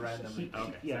different. think I randomly.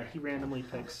 Okay, yeah, sorry. he randomly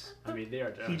picks. I mean, they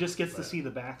are. He just gets to but- see the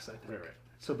backs, I think. Right, right.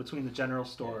 So between the general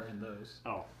store and those.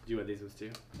 Oh, do you want these ones too?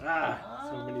 Ah,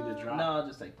 so we need to drop. No, I'll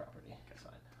just take property. It's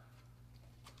fine.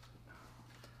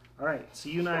 All right, so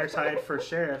you and I are tied for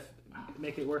sheriff.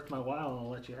 Make it worth my while, and I'll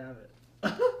let you have it.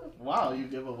 Wow, you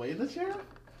give away the sheriff?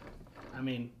 I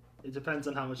mean, it depends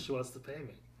on how much she wants to pay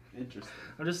me. Interesting.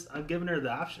 I'm giving her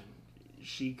the option.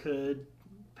 She could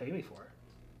pay me for it.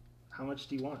 How much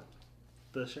do you want?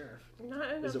 The sheriff.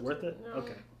 Not enough Is it worth it? No.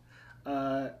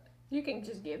 Okay. You can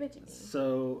just give it to me.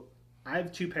 So I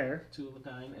have 2 pair. 2 of a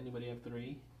kind. Anybody have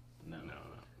 3? No.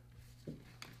 No.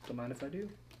 Don't mind if I do.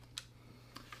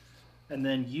 And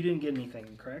then you didn't get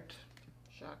anything, correct?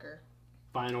 Shocker.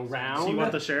 Final round. So you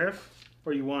want the sheriff,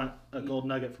 or you want a gold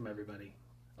nugget from everybody?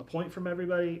 A point from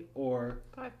everybody, or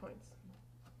 5 points.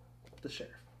 the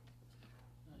sheriff?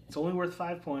 It's only worth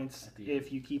 5 points At the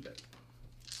if you keep it.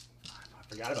 I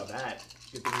forgot about that.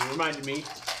 Good thing you reminded me.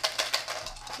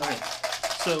 Okay.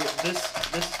 So this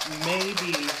may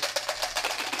be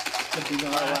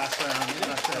our last round. I'm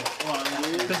not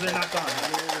sure. Because they're not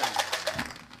gone.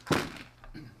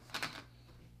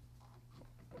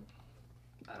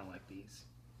 I don't like these.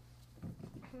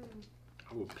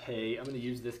 I will pay. I'm going to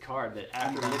use this card that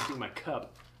after lifting my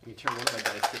cup, I can turn one of my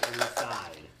dice to the other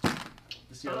side.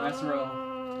 This is your last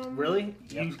row. Really?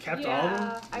 Yep. You kept all of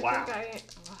them? I Wow. think I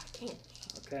can't.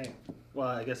 Okay. Well,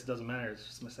 I guess it doesn't matter. It's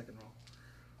just my second roll.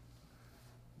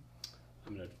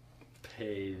 I'm going to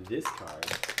pay this card.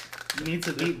 You need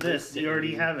to beat this. You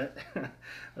already have it.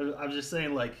 I'm just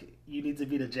saying, like, you need to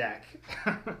beat a jack.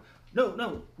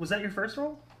 No. Was that your first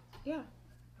roll? Yeah.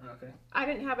 Okay. I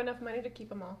didn't have enough money to keep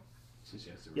them all. So she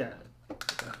has to Yeah.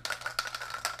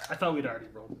 I thought we'd already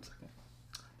rolled a second.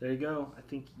 There you go. I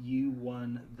think you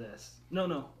won this. No.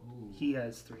 Ooh. He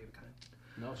has 3 of a kind.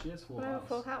 No, she has full But I have a house.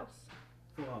 full house.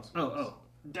 Full house. Oh.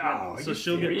 Oh, So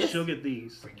she'll get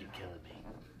these. Freaking killing me.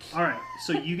 All right.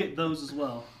 So you get those as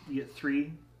well. You get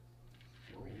 3.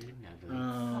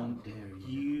 How dare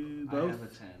you? You I both. have a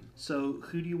 10. So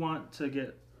who do you want to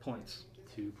get points?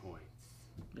 2 points.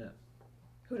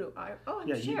 Who do I? Oh, I'm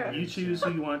Yeah, sheriff. you choose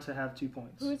who you want to have 2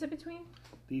 points. Who is it between?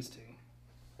 These 2.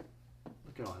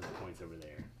 Look at all his points over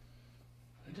there.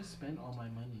 I just spent all my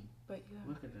money. But you have.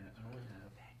 Look at that. I only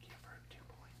have Give her 2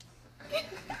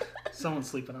 points. Someone's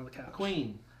sleeping on the couch.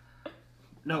 Queen.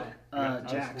 No, I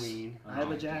was jacks. queen. I have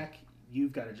Oh, a jack.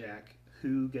 You've got a jack.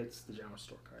 Who gets the general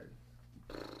store card?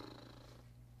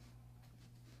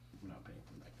 I'm not paying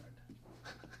for that card.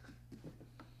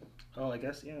 Oh, I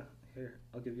guess, yeah. Here,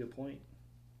 I'll give you a point.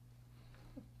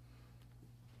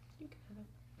 You can have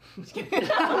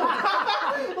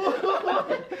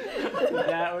it.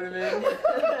 That would have been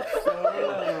so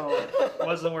low.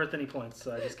 Wasn't worth any points,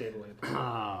 so I just gave away a point.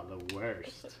 Ah, the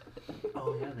worst.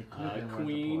 Oh yeah, they could have been worth a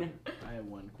queen. point. I have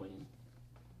 1 queen.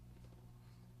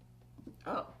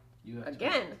 Oh, You have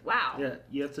again. Wow. Yeah,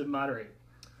 you have to moderate.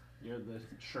 You're the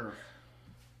sheriff.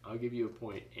 I'll give you a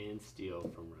point and steal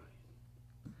from Ryan.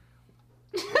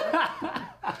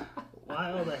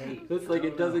 Why all the hate? It's like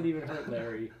it doesn't even hurt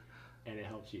Larry, and it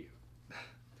helps you.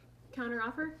 Counter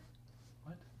offer?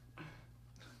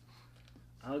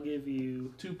 I'll give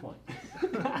you... 2 points.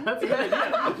 That's a good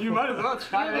idea. You might as well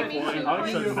try You that. give me 2 I'll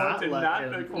give points. you a point to Not not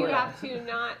let him- pick You one. have to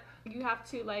not. You have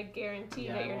to like guarantee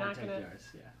Yeah, that I you're won't not take gonna. yours.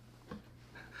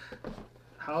 Yeah.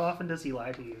 How often does he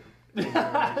lie to you in your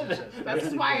relationship? That's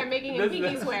why I'm making a This is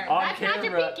pinky swear. on That's not your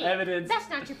camera pinky. evidence. That's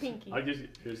not your pinky. I'll just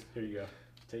here you go.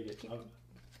 Take it.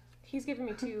 He's giving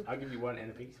me 2. I'll give you 1 and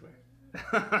a pinky swear.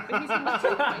 But he's giving me 2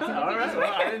 points. All right.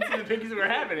 Well, I didn't see the pinky swear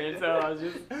happening, so I was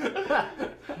just.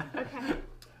 Okay.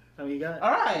 How many you got?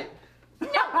 All right. No,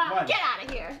 One. get out of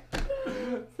here.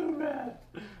 So bad.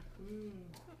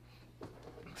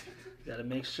 Yeah, Gotta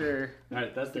make sure. All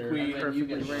right, that's the They're queen. And then you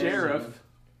get perfectly random. Sheriff.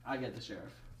 I get the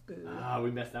sheriff. Ah,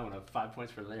 we messed that one up. 5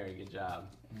 points for Larry. Good job.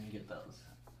 And you get those.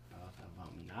 Oh, that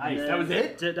about me. And Nice. then- That was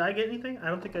it? Did I get anything? I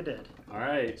don't think I did. All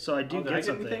right. So I do Oh, did get I get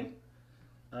something. anything?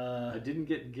 I didn't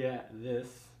get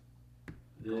this.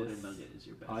 Golden nugget is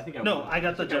your best. Oh, I think I No, won. I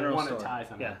got the think I general won store. a tie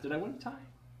somehow. Yeah. Did I win a tie?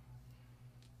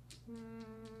 Did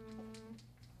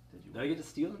you Did I get to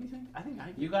steal anything? I think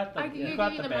I. You got the, You you got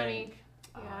gave the the bank. money.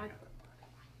 Oh, Yeah.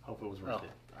 hope it was worth Oh,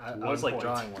 it. I One was like point.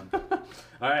 drawing one.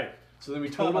 All right. So then we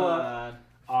Come total up on.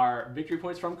 our victory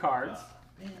points from cards.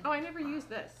 Man. Oh, I never used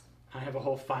this. I have a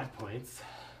whole 5 points.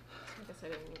 I guess I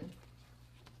didn't even.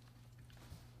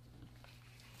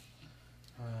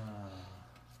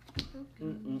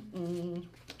 Mm-mm-mm.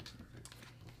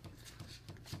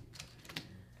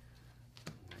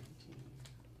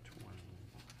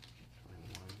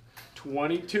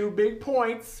 22 big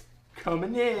points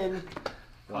coming in.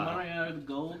 How many are the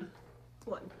gold?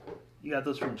 One. You got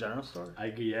those from general store?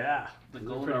 Yeah. The Those are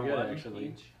gold pretty are good, what actually.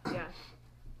 each? Yeah.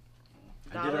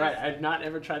 I did it right. I've not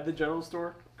ever tried the general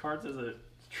store cards as a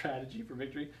strategy for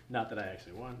victory. Not that I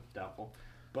actually won, doubtful.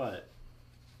 But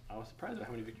I was surprised at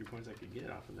how many victory points I could get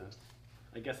off of those.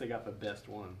 I guess I got the best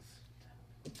ones.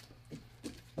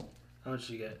 How much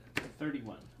did you get?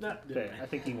 31. Okay, I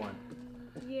think he won.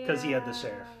 Yeah. 'Cause he had the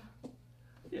sheriff.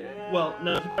 Yeah. Well,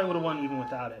 no, he probably would have won even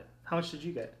without it. How much did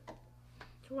you get?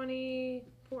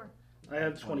 24. I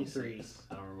have 23. 26.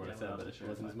 I don't remember what Yeah, I said, without but the it sheriff.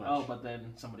 wasn't as much. Oh, but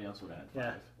then somebody else would add 5.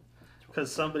 Yeah.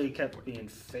 Because somebody kept being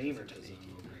favoritism.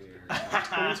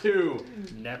 22.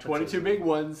 Nepotism. 22 big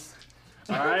ones.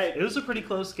 All right. It was a pretty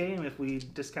close game if we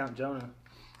discount Jonah.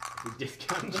 We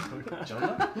discount Jonah.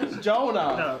 Jonah? Who's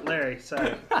Jonah? No, Larry,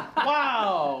 sorry.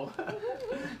 Wow!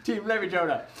 Team Larry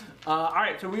Jonah. All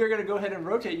right, so we are going to go ahead and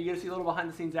rotate. You get to see a little behind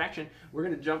the scenes action. We're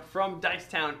going to jump from Dice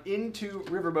Town into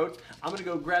Riverboats. I'm going to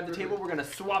go grab the table. We're going to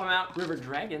swap them out. River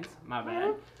Dragons, my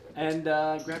bad. And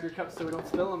grab your cups so we don't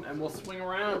spill them. And we'll swing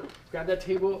around. Grab that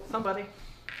table. Somebody.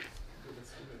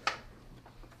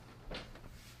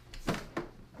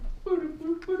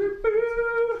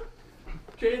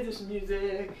 Transition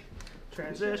music.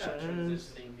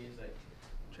 Transitions. music.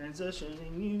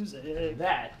 Transitioning music.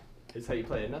 That is how you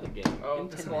play another game. Oh, in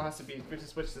this Tinman. wall has to be. We have to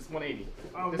switch this 180.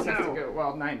 Oh, This has to no. go.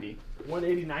 Well, 90.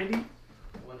 180, 90?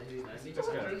 189.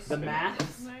 Just gotta The spin it.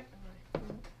 maths?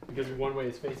 Because one way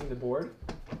is facing the board.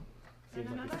 Seems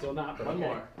like it's still not, but One okay.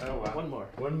 more. Oh wow. One more.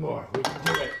 One more. We can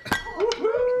do it.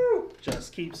 Woohoo!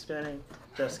 Just keep spinning.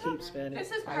 Just keep spinning.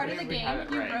 This is I part of the think we game. had it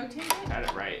You right. rotate it. Had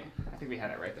it right. I think we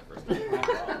had it right the first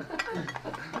time.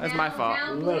 That's now, my fault.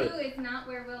 Now Love blue is not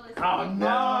where Will is. Oh sitting.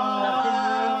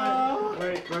 no!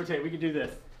 Wait, rotate. We can do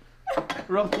this.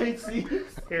 Rotate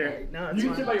seats. Here, no, it's You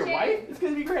can sit by fine. your wife? It's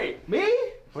gonna be great. Me?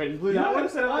 Wait, blue. You that wanna one?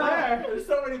 sit over Oh, there? There's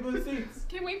so many blue seats.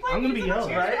 Can we play I'm gonna be musical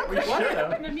yelling, chairs right? real We quick? should.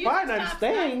 When the music Fine, I'm stops,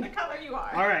 staying. that's the color you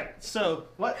are. All right, so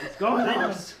What is going on?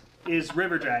 this is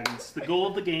River Dragons. The goal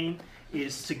of the game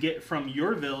is to get from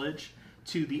your village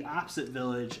to the opposite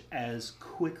village as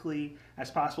quickly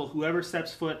as possible. Whoever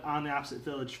steps foot on the opposite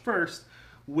village first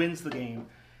wins the game.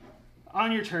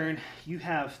 On your turn, you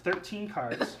have 13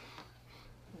 cards.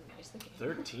 Nice, the game.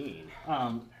 13.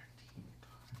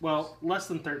 Well, less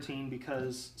than 13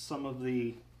 because some of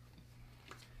the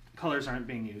colors aren't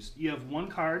being used. You have one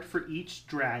card for each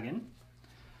dragon.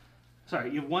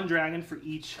 Sorry, you have one dragon for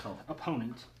each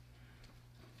opponent.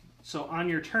 So on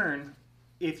your turn,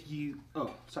 if you...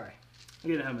 Oh, sorry. I'm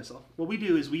getting ahead of myself. What we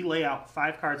do is we lay out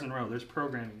 5 cards in a row. There's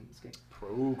programming in this game.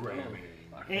 Programming.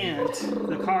 And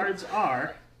the cards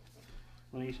are...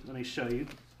 Let me show you.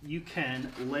 You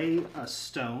can lay a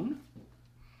stone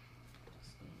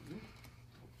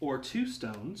or 2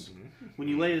 stones. When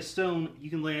you lay a stone, you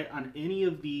can lay it on any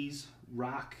of these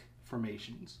rock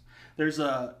formations. There's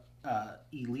a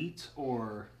elite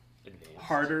or Advanced.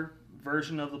 harder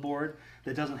version of the board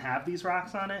that doesn't have these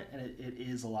rocks on it, and it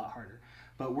is a lot harder.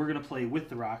 But we're going to play with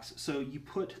the rocks. So you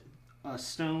put a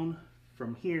stone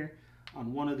from here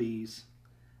on one of these,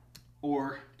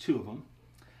 or 2 of them.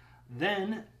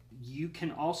 Then you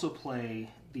can also play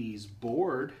these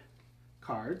board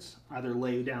cards, either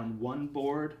lay down 1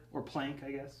 board or plank,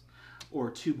 I guess, or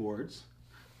 2 boards.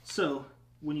 So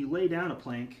when you lay down a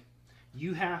plank,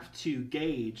 you have to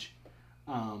gauge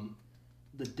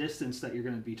the distance that you're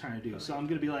going to be trying to do. So I'm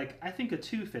going to be like, I think a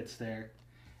 2 fits there,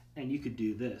 and you could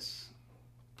do this.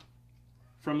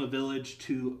 From a village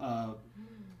to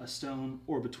a stone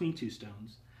or between 2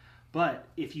 stones. But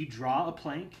if you draw a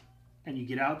plank and you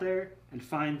get out there and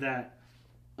find that,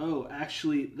 oh,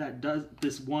 actually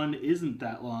this one isn't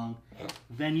that long,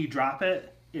 then you drop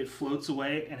it it floats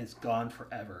away and it's gone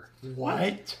forever.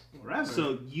 What? Forever.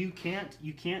 So you can't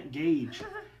gauge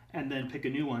and then pick a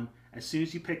new one. As soon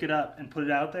as you pick it up and put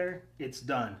it out there, it's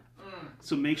done.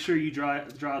 So make sure you draw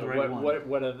the right one.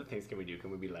 What other things can we do?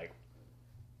 Can we be like...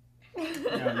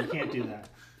 No, you can't do that.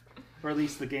 Or at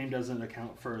least the game doesn't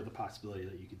account for the possibility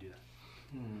that you could do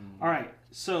that. All right,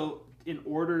 so in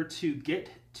order to get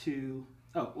to...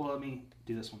 Oh, well, let me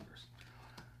do this one first.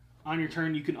 On your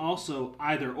turn, you can also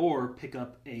either or pick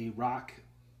up a rock,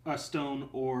 a stone,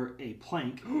 or a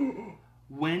plank.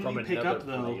 When From you pick another up,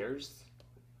 though... player's?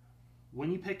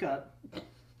 When you pick up...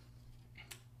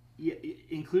 Yeah,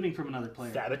 including from another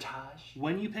player. Sabotage?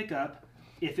 When you pick up,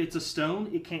 if it's a stone,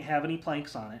 it can't have any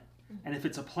planks on it. And if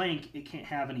it's a plank, it can't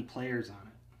have any players on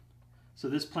it. So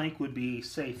this plank would be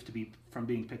safe from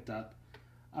being picked up.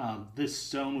 This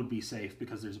stone would be safe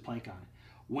because there's a plank on it.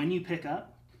 When you pick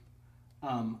up,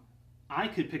 I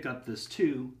could pick up this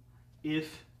too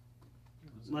if,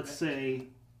 let's say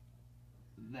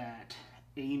that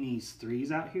Amy's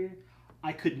 3's out here.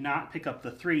 I could not pick up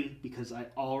the 3 because I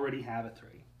already have a 3.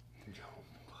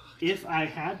 If I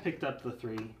had picked up the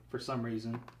 3 for some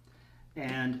reason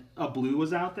and a blue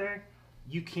was out there,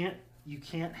 you can't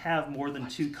have more than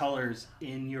 2 colors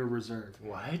in your reserve.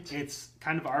 What? It's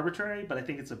kind of arbitrary, but I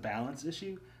think it's a balance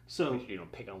issue. So You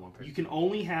don't pick on one person. you can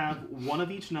only have one of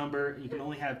each number, and you can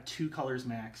only have 2 colors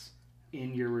max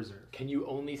in your reserve. Can you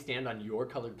only stand on your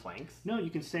colored planks? No, you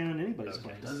can stand on anybody's Okay.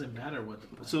 planks. Doesn't matter what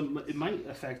the. So it might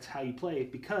affect how you play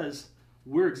because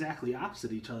we're exactly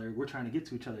opposite each other. We're trying to get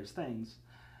to each other's things.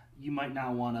 You might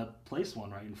not want to place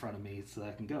one right in front of me so that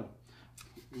I can go.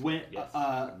 When Yes,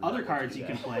 other cards you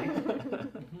can play,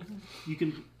 you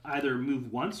can either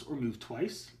move once or move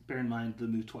twice. Bear in mind the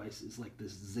move twice is like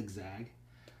this zigzag.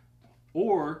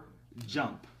 Or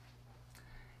jump.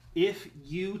 If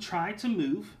you try to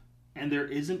move and there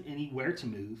isn't anywhere to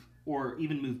move, or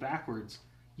even move backwards,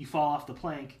 you fall off the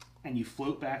plank and you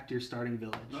float back to your starting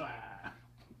village.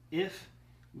 If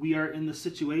we are in the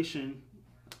situation,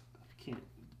 I can't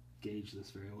gauge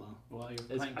this very well. Well,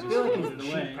 you're I playing feel like just it's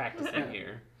it away. cheap practicing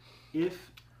here.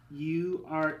 If you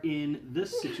are in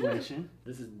this situation,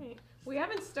 This is We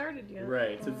haven't started yet.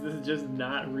 right. So this is just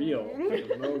not real.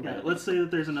 yeah, let's say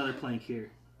that there's another plank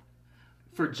here.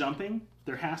 For jumping,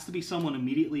 there has to be someone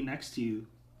immediately next to you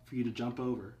for you to jump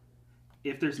over.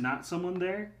 If there's not someone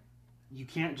there, you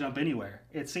can't jump anywhere.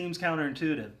 It seems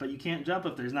counterintuitive, but you can't jump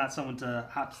if there's not someone to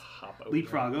Hop over.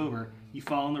 leapfrog over. You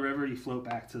fall in the river, you float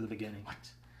back to the beginning.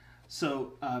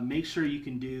 So make sure you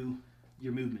can do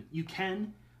your movement. You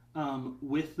can,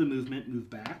 with the movement, move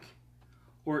back,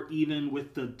 or even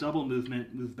with the double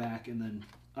movement, move back and then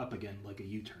up again, like a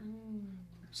U-turn.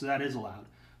 So that is allowed.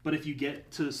 But if you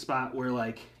get to a spot where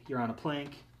like you're on a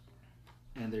plank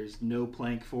and there's no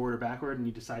plank forward or backward and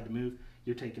you decide to move,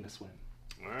 you're taking a swim.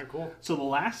 All right, cool. So the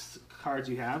last cards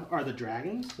you have are the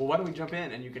dragons. Well, why don't we jump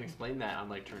in and you can explain that on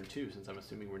like turn 2, since I'm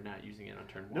assuming we're not using it on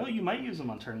turn 1. No, you might use them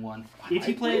on turn 1. If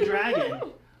you play a dragon,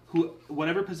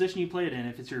 whatever position you play it in,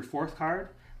 if it's your 4th card,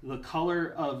 the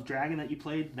color of dragon that you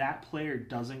played, that player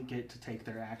doesn't get to take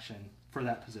their action for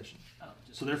that position.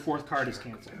 So their 4th card is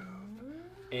canceled.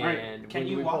 And Alright, can when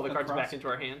you we pull walk the cards across- back into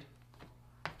our hand?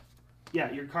 Yeah,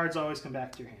 your cards always come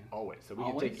back to your hand. Always. So we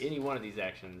Always? can take any one of these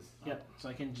actions. Yep. So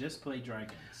I can just play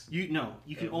dragons. You can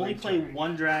Every only play turn.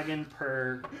 1 dragon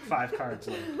per 5 cards.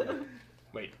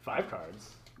 Wait, 5 cards?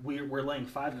 We're laying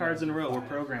 5 cards in a row. We're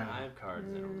programming. 5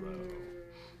 cards in a row.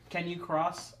 Can you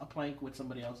cross a plank with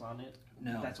somebody else on it?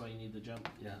 No. That's why you need the jump.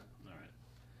 Yeah. All right.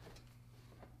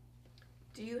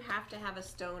 Do you have to have a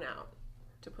stone out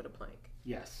to put a plank?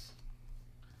 Yes.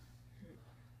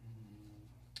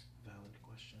 Valid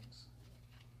questions.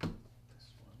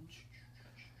 This one.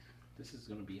 This is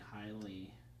going to be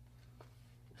highly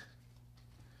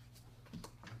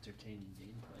entertaining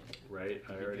gameplay. Right?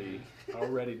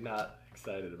 already not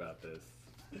excited about this.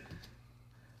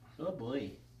 Oh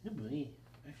boy. Oh boy.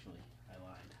 Actually, I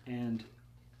lied. And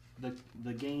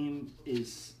the game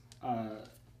is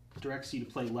directs you to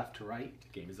play left to right.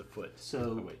 The game is afoot.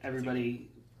 So Oh, wait, everybody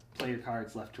play your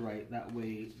cards left to right. That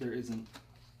way there isn't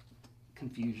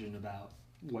confusion about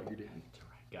what you're doing.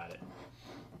 Got it.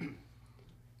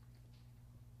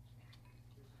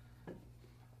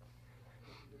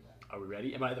 Are we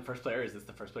ready? Am I the first player? Is this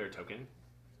the first player token?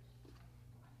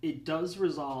 It does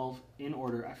resolve in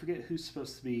order. I forget who's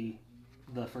supposed to be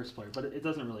the first player, but it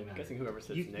doesn't really I'm matter. guessing whoever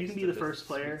sits You next can be to the this first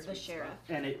player, The sheriff.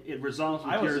 and it resolves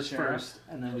with I was the yours sheriff. first,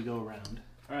 and then we go around.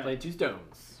 All right. Play 2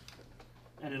 stones.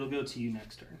 And it'll go to you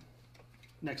next turn.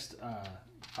 Next 5.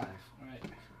 All right.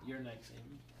 You're next,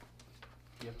 Amy.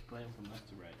 You have to play them from left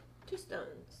to right. 2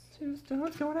 stones. 2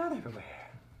 stones going out everywhere.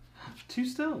 2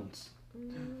 stones.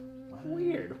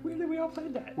 Weird. Weird that we all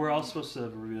played that. We're all supposed to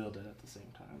have revealed it at the same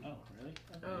time. Oh, really?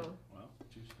 Okay. Oh. Well,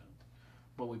 2 stones.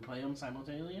 But we play them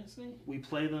simultaneously? We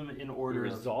play them in order. We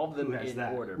resolve of them who has in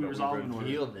that. order, We but resolve we them in order.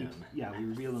 reveal them. Yeah, we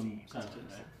reveal them. Oh,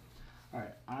 simultaneously. okay. All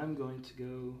right, I'm going to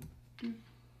go.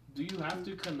 Do you have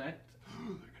to connect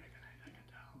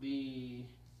the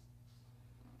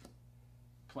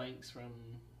planks from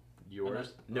Yours?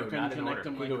 Or No, can not you in order. connect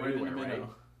them We like go right in the anywhere, middle?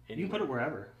 right? You can put it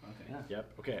wherever. Okay. Yeah.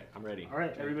 Yep. Okay, I'm ready. All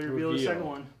right, everybody reveal the second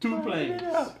one. 2 planks.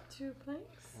 2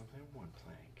 planks. One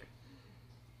plank.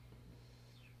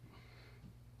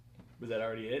 Was that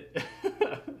already it?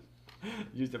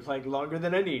 Used the plank longer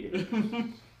than I needed.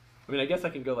 I mean, I guess I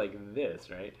can go like this,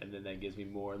 right? And then that gives me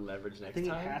more leverage I next think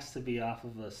time. it has to be off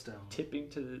of a stone. Tipping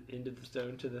into the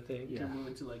stone to the thing. Yeah. To move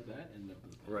it to like that and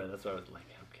Right. That's what I was like.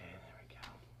 Okay, there we go.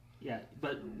 Yeah,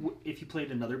 but if you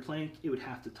played another plank, it would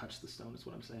have to touch the stone. Is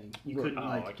what I'm saying. You Right. couldn't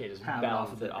like I can't just have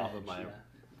balance it it off the of edge, my. yeah.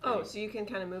 Oh, so you can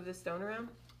kind of move the stone around?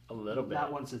 A little bit.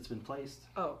 Not once it's been placed.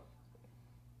 Oh.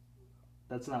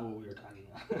 That's not what we were talking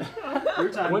about. We were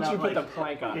talking Once about, you put like, the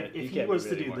plank on it, you if he can't was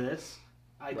move to it do anymore. this,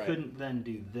 I Right. couldn't then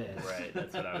do this. Right.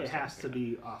 That's what I was. It has to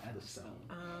thinking. be off the stone.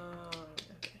 Oh,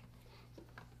 okay.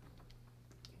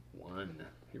 One.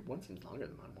 Your one seems longer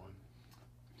than my one.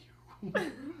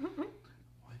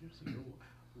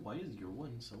 why is your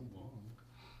one so long?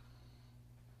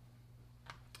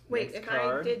 Wait, Next if I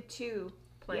card. did 2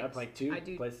 planks, Yeah, plank 2. I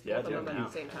do Place, both of them yeah. at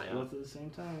the same time. Both at the same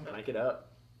time. Plank it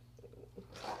up.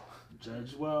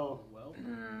 Judge well. Well,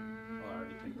 I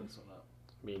already picked this one up.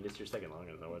 I mean, it's your second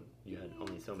longest, though. You had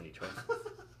only so many choices.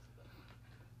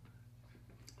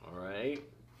 All right.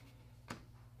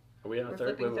 Are we on a We're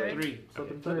third? flipping third? 3. Okay,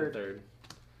 Flipping flipping third. third.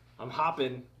 I'm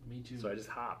hopping, Me too. so I just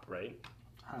hop, right?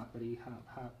 Hoppity hop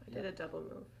hop. I did a double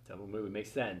move. Double move. It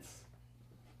makes sense.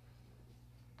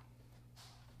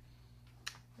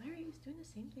 Larry's doing the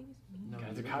same thing as me. No,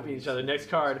 Guys you're are copying doing each other. the Next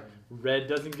same card. thing. Red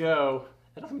doesn't go.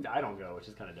 That doesn't mean I don't go, which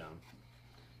is kind of dumb.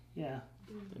 Yeah,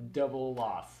 Double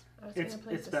loss. I was it's gonna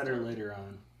place it's a better stone. later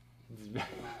on. I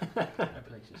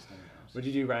played just something else. What'd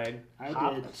you do, Ryan? I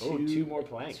Hop? did Oh, two- 2 more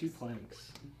planks. 2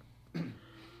 planks.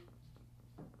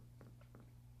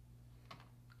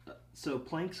 So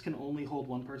planks can only hold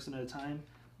 1 person at a time,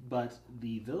 but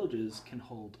the villages can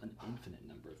hold an infinite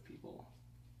number of people.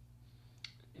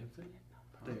 Infinite?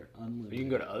 They're unlimited. You can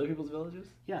go to other people's villages?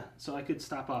 Yeah, so I could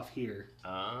stop off here. Oh,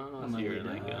 On so my you're way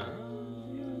like,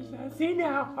 down. see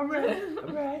now, I'm right,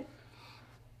 I'm right.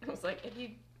 I was like,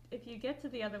 if you get to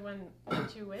the other one,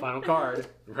 don't you win? Final card.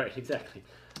 Right, exactly.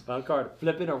 Final card.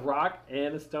 Flipping a rock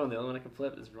and a stone. The only one I can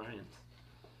flip is Ryan's.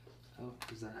 Oh,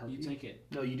 does that help You you? take it.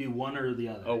 No, you do one or the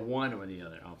other. Oh, one or the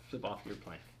other. I'll flip off your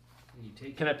plank. You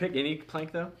take Can I pick any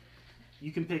plank though?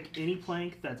 You can pick any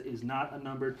plank that is not a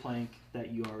numbered plank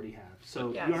that you already have.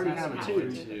 So Yeah, you already so have a that's 2. what I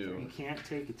did. You can't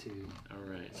take a 2. All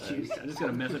right. So I'm just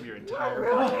gonna mess up your entire.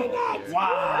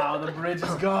 Wow, the bridge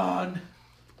is gone.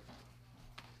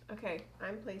 Okay,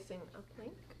 I'm placing a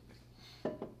plank.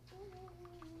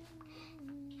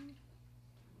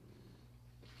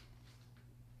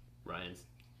 Ryan's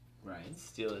Ryan.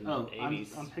 stealing Oh,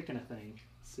 Amy's. I'm picking a thing.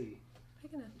 Let's see.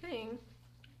 Picking a thing.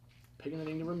 Picking the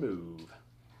thing to remove.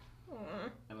 Aw.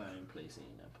 And I'm placing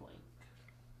a plank.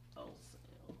 Also.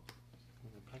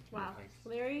 Wow.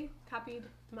 Larry copied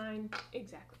mine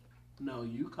exactly. No,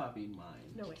 you copied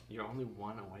mine. No way. You're only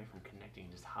one away from connecting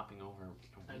and just hopping over and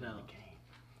I winning know. the game.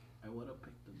 I would have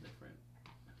picked a different.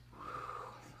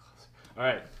 All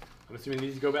right. I'm assuming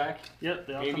these go back. Yep,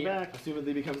 they all Amy, come back.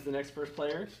 assumedly becomes the next first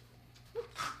player.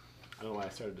 I don't know why I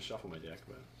started to shuffle my deck,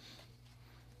 but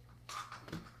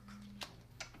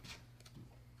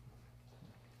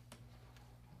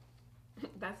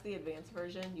That's the advanced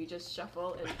version. You just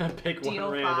shuffle and pick one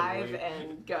deal randomly. 5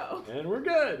 and go. And we're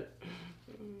good.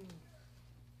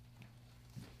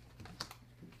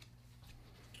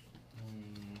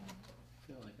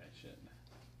 Feel like I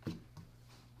should.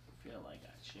 Feel like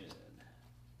I should.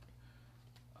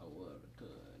 I would, could.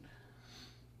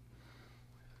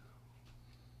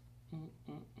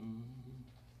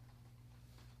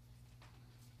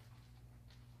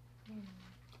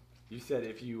 You said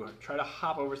if you try to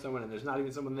hop over someone and there's not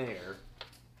even someone there,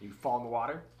 you fall in the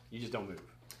water. You just don't move.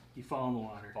 You fall in the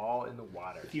water. Fall in the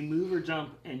water. If you move or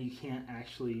jump and you can't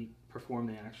actually perform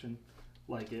the action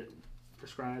like it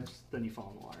prescribes, then you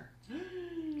fall in the water.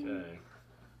 Okay.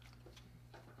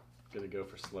 Gonna go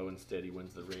for slow and steady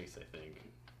wins the race, I think.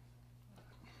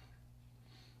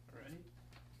 Alright.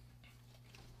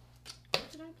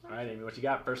 What did I play? All right, Amy, what you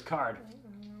got? First card. I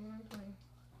don't know what I'm playing.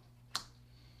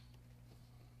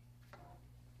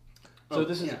 So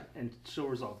this is and she'll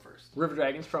resolve first. River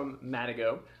Dragons from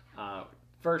Matagot.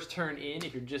 First turn in,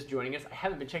 if you're just joining us, I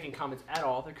haven't been checking comments at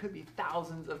all. There could be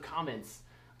thousands of comments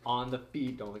on the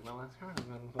feed. Don't look at my last card.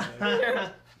 I'm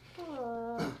gonna play.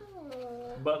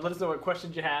 But let us know what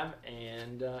questions you have,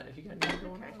 and if you got anything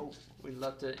going on, we'd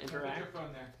love to interact. Put your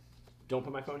phone there. Don't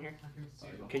put my phone here. I can see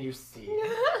it. Can you see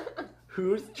it?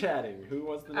 Who's chatting? Who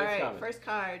wants the All next right, comment? first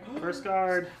card. First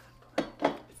card.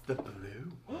 It's the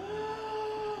blue.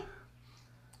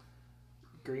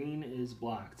 Green is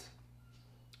blocked.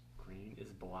 Green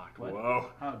is blocked. What? Whoa.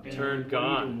 How dare Turn What are you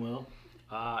gone. doing, Will?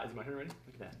 Is my turn ready?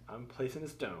 Look at that. I'm placing a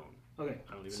stone. Okay,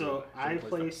 I don't even know. so I I should've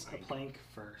place placed a a plank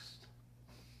first.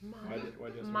 Why'd you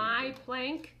ask me My that?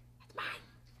 plank.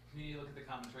 You need to look at the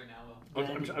comments right now, Will.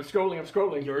 I'm scrolling. I'm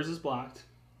scrolling. Yours is blocked,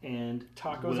 and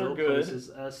Tacos Will are good. places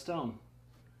a stone.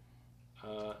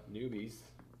 Newbies.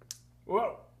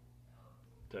 Whoa!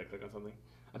 Did I click on something?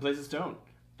 I placed a stone.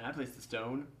 And I placed a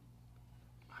stone.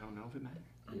 I don't know if it matters.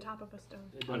 On top of a stone.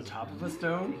 It On doesn't top of matter. a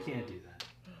stone? You can't do that.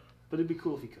 But it'd be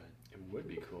cool if you could. It would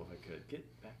be cool if I could. Get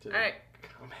back to the Alright.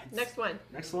 comments. Next one.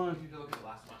 Next You one. need to look at the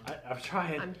last one. I'm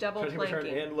trying. I'm double Trying to take my turn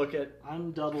planking. and look at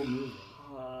I'm double moving.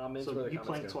 comments where So the you comments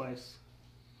planked go. twice.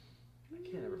 I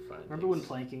can't ever find Remember when things.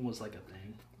 planking was like a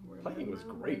thing? Planking was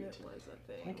When great. it was a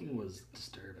thing. Planking was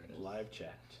disturbing Live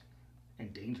chat.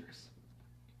 and dangerous.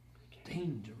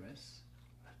 Dangerous.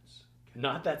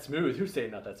 Not that smooth. Who's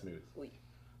saying not that smooth?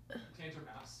 Change your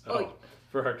mouse. Oh.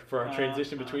 For our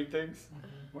transition between things?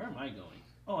 Where am I going?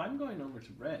 Oh, I'm going over to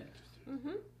red.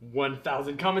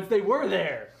 1,000 comments. They were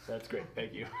there. That's great.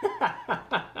 Thank you.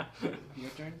 Your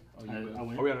turn? Oh, you I will.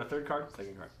 win. Are we on a third card?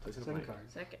 Second card. Placing a Second plank.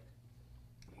 card. Second.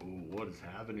 Ooh, what is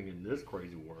happening in this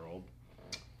crazy world?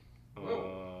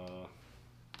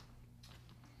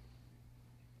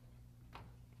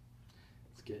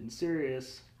 It's getting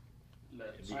serious.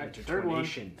 Let's The Alright, third one.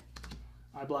 intertonation.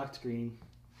 I blocked green.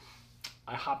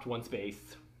 I hopped one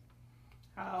space.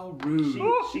 How rude. She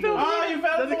Oh, goes, you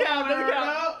fell doesn't count. Doesn't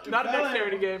count. No, Not a you fell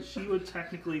dexterity it. game. she would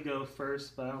technically go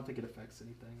first, but I don't think it affects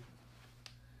anything.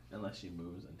 Unless she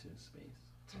moves into space.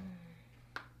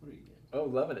 What are you getting? Oh,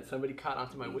 loving it. Somebody caught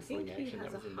onto my You whistling think he action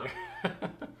that has was a in there.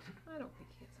 I don't think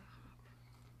he has a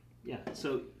hop. Yeah,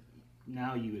 so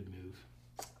now you would move.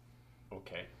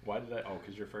 Okay. Why did I? Oh,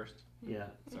 because you're first. Yeah.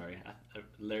 Sorry.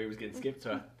 Larry was getting skipped,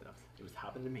 so it was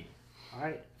hopping to me.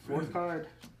 Alright, fourth card.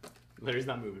 Larry's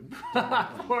not moving.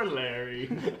 Poor Larry.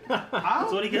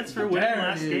 That's what he gets for winning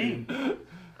last game.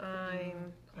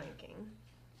 I'm planking.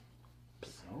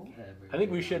 So? I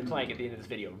think we should plank at the end of this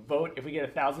video. Vote if we get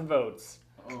 1,000 votes.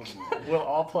 Oh, boy. We'll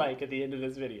all plank at the end of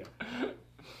this video.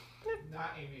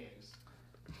 Not Amy A's.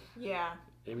 Yeah.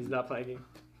 Amy's not planking.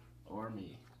 Or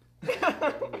me.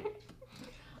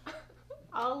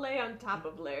 I'll lay on top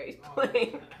of Larry's Oh.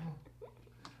 plank.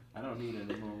 I don't need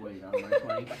any more weight on my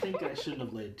plank. I think I shouldn't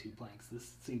have laid 2 planks.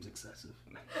 This seems excessive.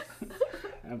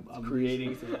 I'm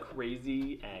Creating some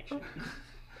crazy action.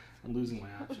 I'm losing my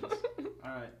options.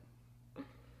 Alright.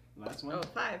 Last one? Oh,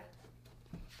 5.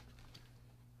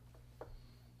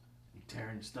 You're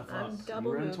tearing stuff I'm up.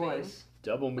 double You run moving. twice.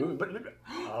 Double move. But look.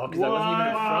 Oh, because I wasn't even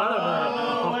in front of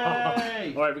her. No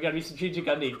way. All right, we gotta be strategic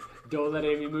on these. Don't let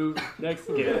Amy move. Next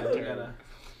game. We gotta-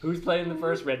 Who's playing the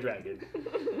first Red Dragon?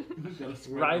 we gotta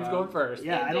spread Ryan's out. going first.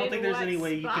 Yeah, I don't think there's what any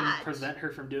way you can spot? prevent her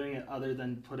from doing it other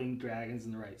than putting dragons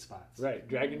in the right spots. Right,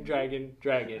 dragon, dragon,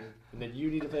 dragon, and then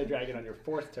you need to play a dragon on your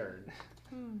 4th turn.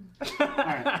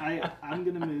 Alright, I'm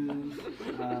gonna move.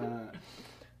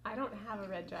 I don't have a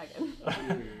red dragon.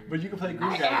 But you can play green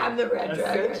I dragon. am the red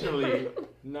dragon. Essentially,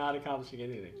 not accomplishing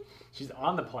anything. She's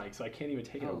on the plank, so I can't even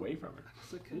take it Oh. away from her.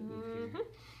 So I could move here.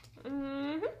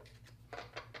 hmm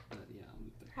But yeah, I'll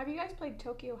move there. Have you guys played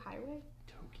Tokyo Highway?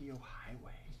 Tokyo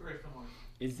Highway. It's very familiar.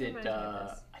 Is I it? might have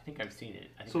this. I think I've seen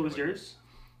it. I think So I know was what it yours? is.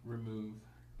 Remove.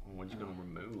 What you gonna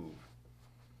remove?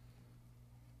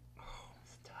 Oh,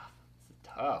 it's tough. It's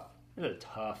tough. It's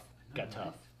tough. Got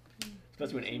tough.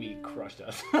 Especially when Amy crushed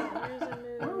us. There's a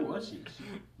move. Where was she?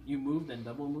 You moved and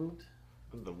double moved?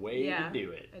 The way Yeah. to do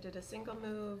it. I did a single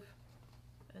move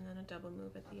and then a double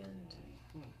move at the end.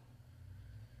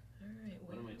 Alright,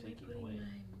 What am I taking putting away? my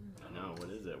move? I know. What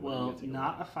is it? What are you Well, gonna take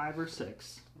not away? a 5 or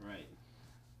 6. Right.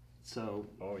 So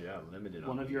Oh yeah, limited.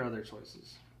 one on of your other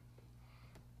choices.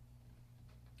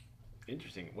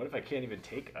 Interesting. What if I can't even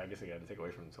take? I guess I got to take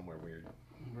away from somewhere weird.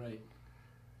 Right.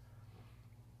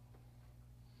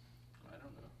 I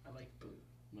don't know. I like blue.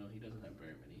 Well, he doesn't have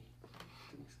very many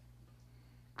things.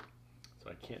 So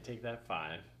I can't take that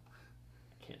 5.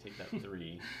 Can't take that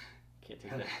 3. Can't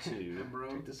take that 2.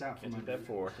 Check this out for Can't my take that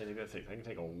 4. Can't take that 6. I can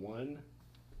take a 1.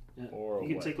 Yeah. Or a you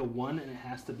can what? take a 1 and it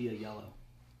has to be a yellow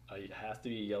It has to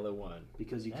be a yellow 1.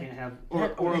 because you That- can't have or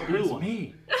a blue one.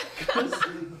 Me.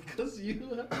 Because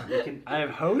you. I have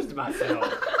hosed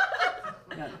myself.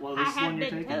 Yeah, well, this is the one you're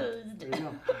taking. hosed. There you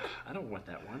go. I don't want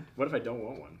that one. What if I don't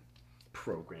want one?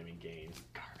 Programming games.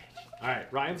 Garbage. All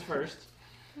right, Ryan's first.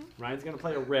 Ryan's going to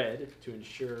play a red to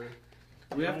ensure...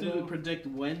 We have to predict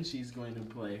when she's going to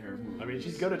play her move. I mean,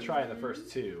 she's going to try in the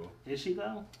first two. Is she,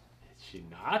 though? Is she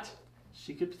not?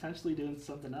 She could potentially do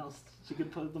something else. She could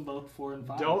put them both 4 and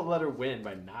 5. Don't let her win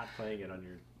by not playing it on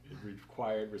your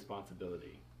required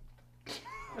responsibility.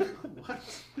 What?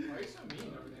 Why are you so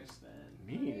mean over there?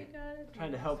 Mean.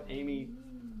 Trying to help Amy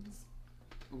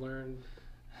learn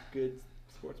good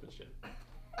sportsmanship.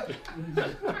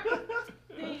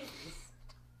 Thanks,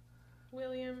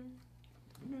 William.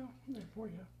 No, I'm there for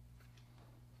you.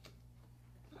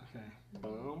 Okay.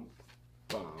 Bump,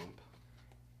 bump,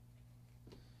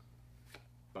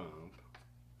 bump.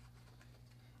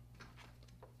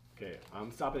 Okay,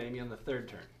 I'm stopping Amy on the third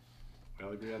turn. We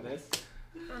all agree on this?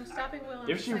 I'm stopping Will. on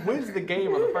If the she second wins turn. the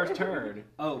game on the first turn,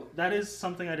 Oh, that is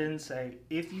something I didn't say.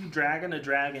 If you dragon a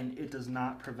dragon, it does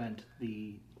not prevent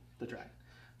the dragon.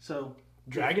 So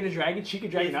dragon to dragon, she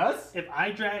could dragon us? if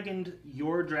I dragoned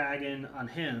your dragon on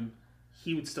him,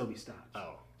 he would still be stopped.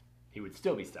 Oh, he would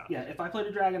still be stopped. Yeah, if I played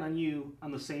a dragon on you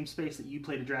on the same space that you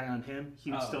played a dragon on him,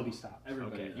 he would still be stopped.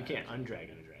 Everybody. Okay, you can't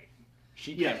undragon a dragon.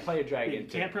 She Yeah, can't play a dragon You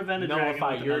can't to prevent a dragon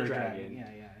nullify with your another dragon, Yeah.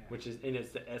 which is in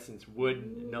its essence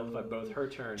would nullify both her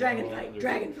turn. Dragon and fight, your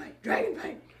dragon fight, dragon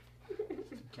fight.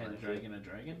 Can't dragon a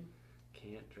dragon?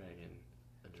 Can't dragon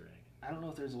a dragon. I don't know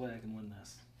if there's a way I can win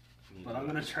this, Neither but I'm do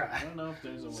gonna I. try. I don't know if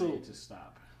there's a So- way to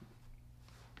stop.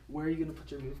 Where are you gonna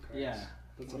put your move cards? Yeah.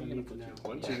 That's Where what are I you need to gonna know. put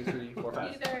 1, 2, 3, 4,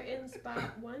 5. Either in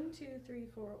spot 1, 2, 3,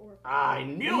 4, or 5. I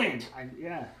knew it!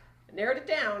 Yeah. I narrowed it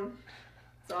down.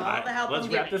 That's all Alright, the help let's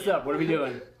I'm wrap giving this you. up. What are we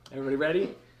doing? Everybody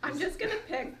ready? I'm just gonna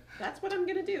pick. That's what I'm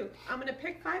gonna do. I'm gonna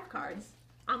pick 5 cards.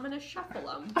 I'm gonna shuffle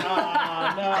them.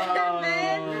 Oh, no.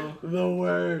 Man. The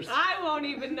worst. I won't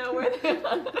even know where they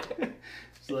are.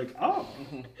 It's like, oh,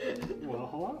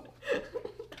 well,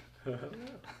 hello.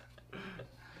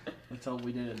 Let's hope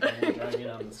we did a double dragon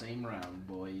on the same round,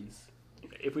 boys.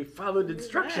 If we followed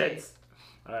instructions.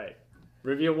 Alright.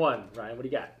 Reveal 1. Ryan, what do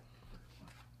you got?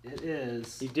 It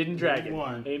is. He didn't dragon.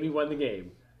 One. Amy won the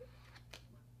game.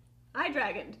 I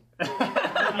dragoned. You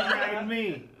dragged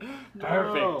me.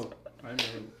 Perfect. I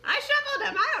mean, I shuffled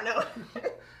him. I don't know.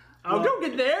 Oh, Well- don't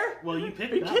get there! Well, you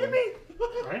picked Are you that kidding one,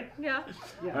 me? right? Yeah.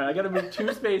 Yeah. Alright, I gotta move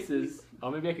 2 spaces.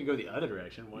 Oh, maybe I could go the other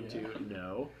direction. 1, 2,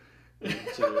 no. 1,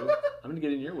 2. I'm gonna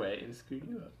get in your way and screw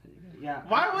you up. There you go. Yeah.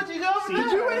 why would you go for See, that?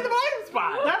 Did you win the bottom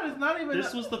spot? That is not even.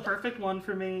 This was the perfect one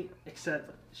for me,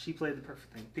 except she played the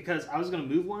perfect thing. Because I was going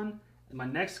to move one, and my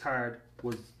next card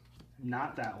was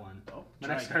not that one. Oh, My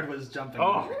next dragon. card was jumping.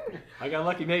 Oh, I got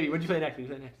lucky. Maybe. What'd you play next?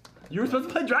 You were supposed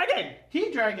to play dragon.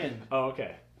 He dragon. Oh,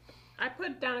 okay. I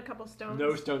put down a couple stones.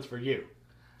 No stones for you.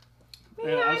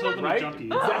 Yeah, I was hoping Right? to jump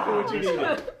you. Exactly what you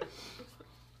needed.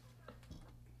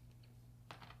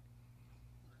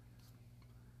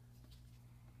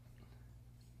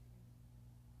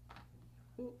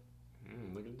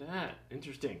 Look at that.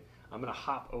 Interesting. I'm gonna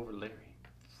hop over Larry.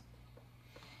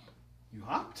 You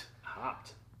hopped?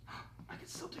 Hopped. I can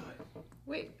still do it.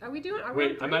 Wait, are we doing? Are we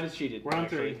Wait, on I three? might have cheated. We're on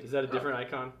actually. 3. Is that a different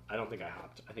icon? I don't think I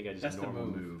hopped. I think I just That's the normal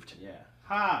move. moved. Yeah.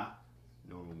 Ha!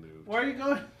 Normal moved. Where are you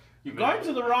going? You're going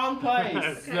to the wrong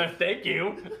place. No, thank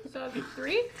you. So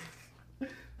 3.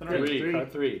 3.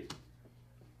 Card 3.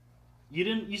 You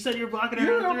didn't. You said you were blocking her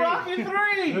You on were 3. rocking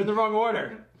You're in 3. the wrong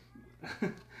order.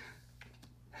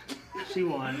 She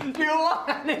won. You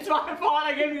won! It's my fault!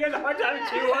 I gave you guys a hard time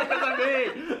and you won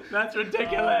because of me! That's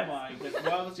ridiculous! Oh my god.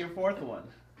 What was your 4th one?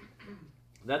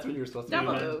 That's when you were supposed to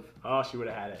Double do that. move. Oh, she would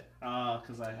have had it.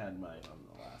 Because I had mine on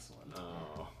the last one.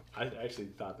 Oh. I actually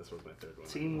thought this was my 3rd one.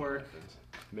 Teamwork.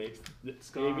 Makes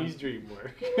gone. Amy's dream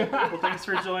work. Well, thanks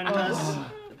for joining us.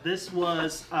 This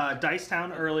was Dice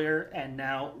Town earlier, and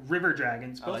now River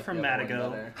Dragons, I both like from the other one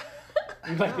Matagot. better.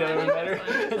 You like the other one better?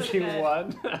 Because you Okay.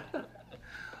 won?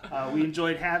 We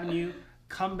enjoyed having you.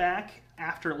 Come back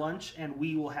after lunch, and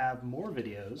we will have more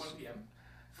videos 1 p.m.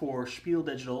 for Spiel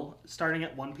Digital starting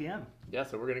at 1 p.m. Yeah,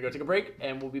 so we're going to go take a break,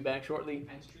 and we'll be back shortly.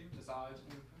 End stream. That's all I just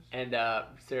do first. And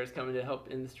Sarah's coming to help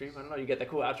in the stream. I don't know. You got that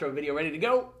cool outro video ready to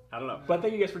go? I don't know. But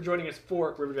thank you guys for joining us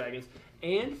for River Dragons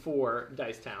and for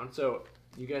Dice Town. So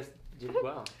you guys did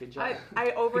well. Good job. I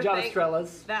Good job, overthink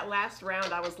Estrellas. that last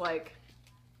round. I was like,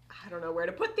 I don't know where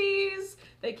to put these.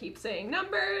 They keep saying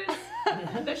numbers.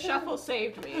 The shuffle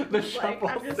saved me. The Like, shuffle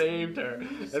I'm just- saved her.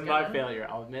 And my failure.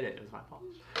 I'll admit it. It was my fault.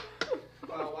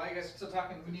 While you guys are still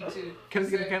talking, we need to.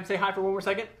 Come say hi for one more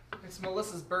second. It's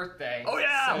Melissa's birthday. Oh,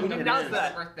 yeah, so we didn't announce it's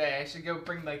that. her birthday. I should go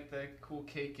bring like the cool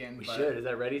cake in. We but... should. Is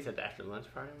that ready? It's at the after lunch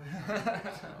party.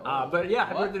 But yeah,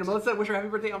 happy birthday to Melissa. Wish her happy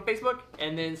birthday on Facebook.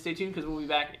 And then stay tuned because we'll be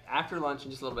back after lunch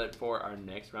in just a little bit for our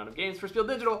next round of games for Spiel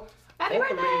Digital. Happy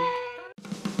Hopefully- birthday!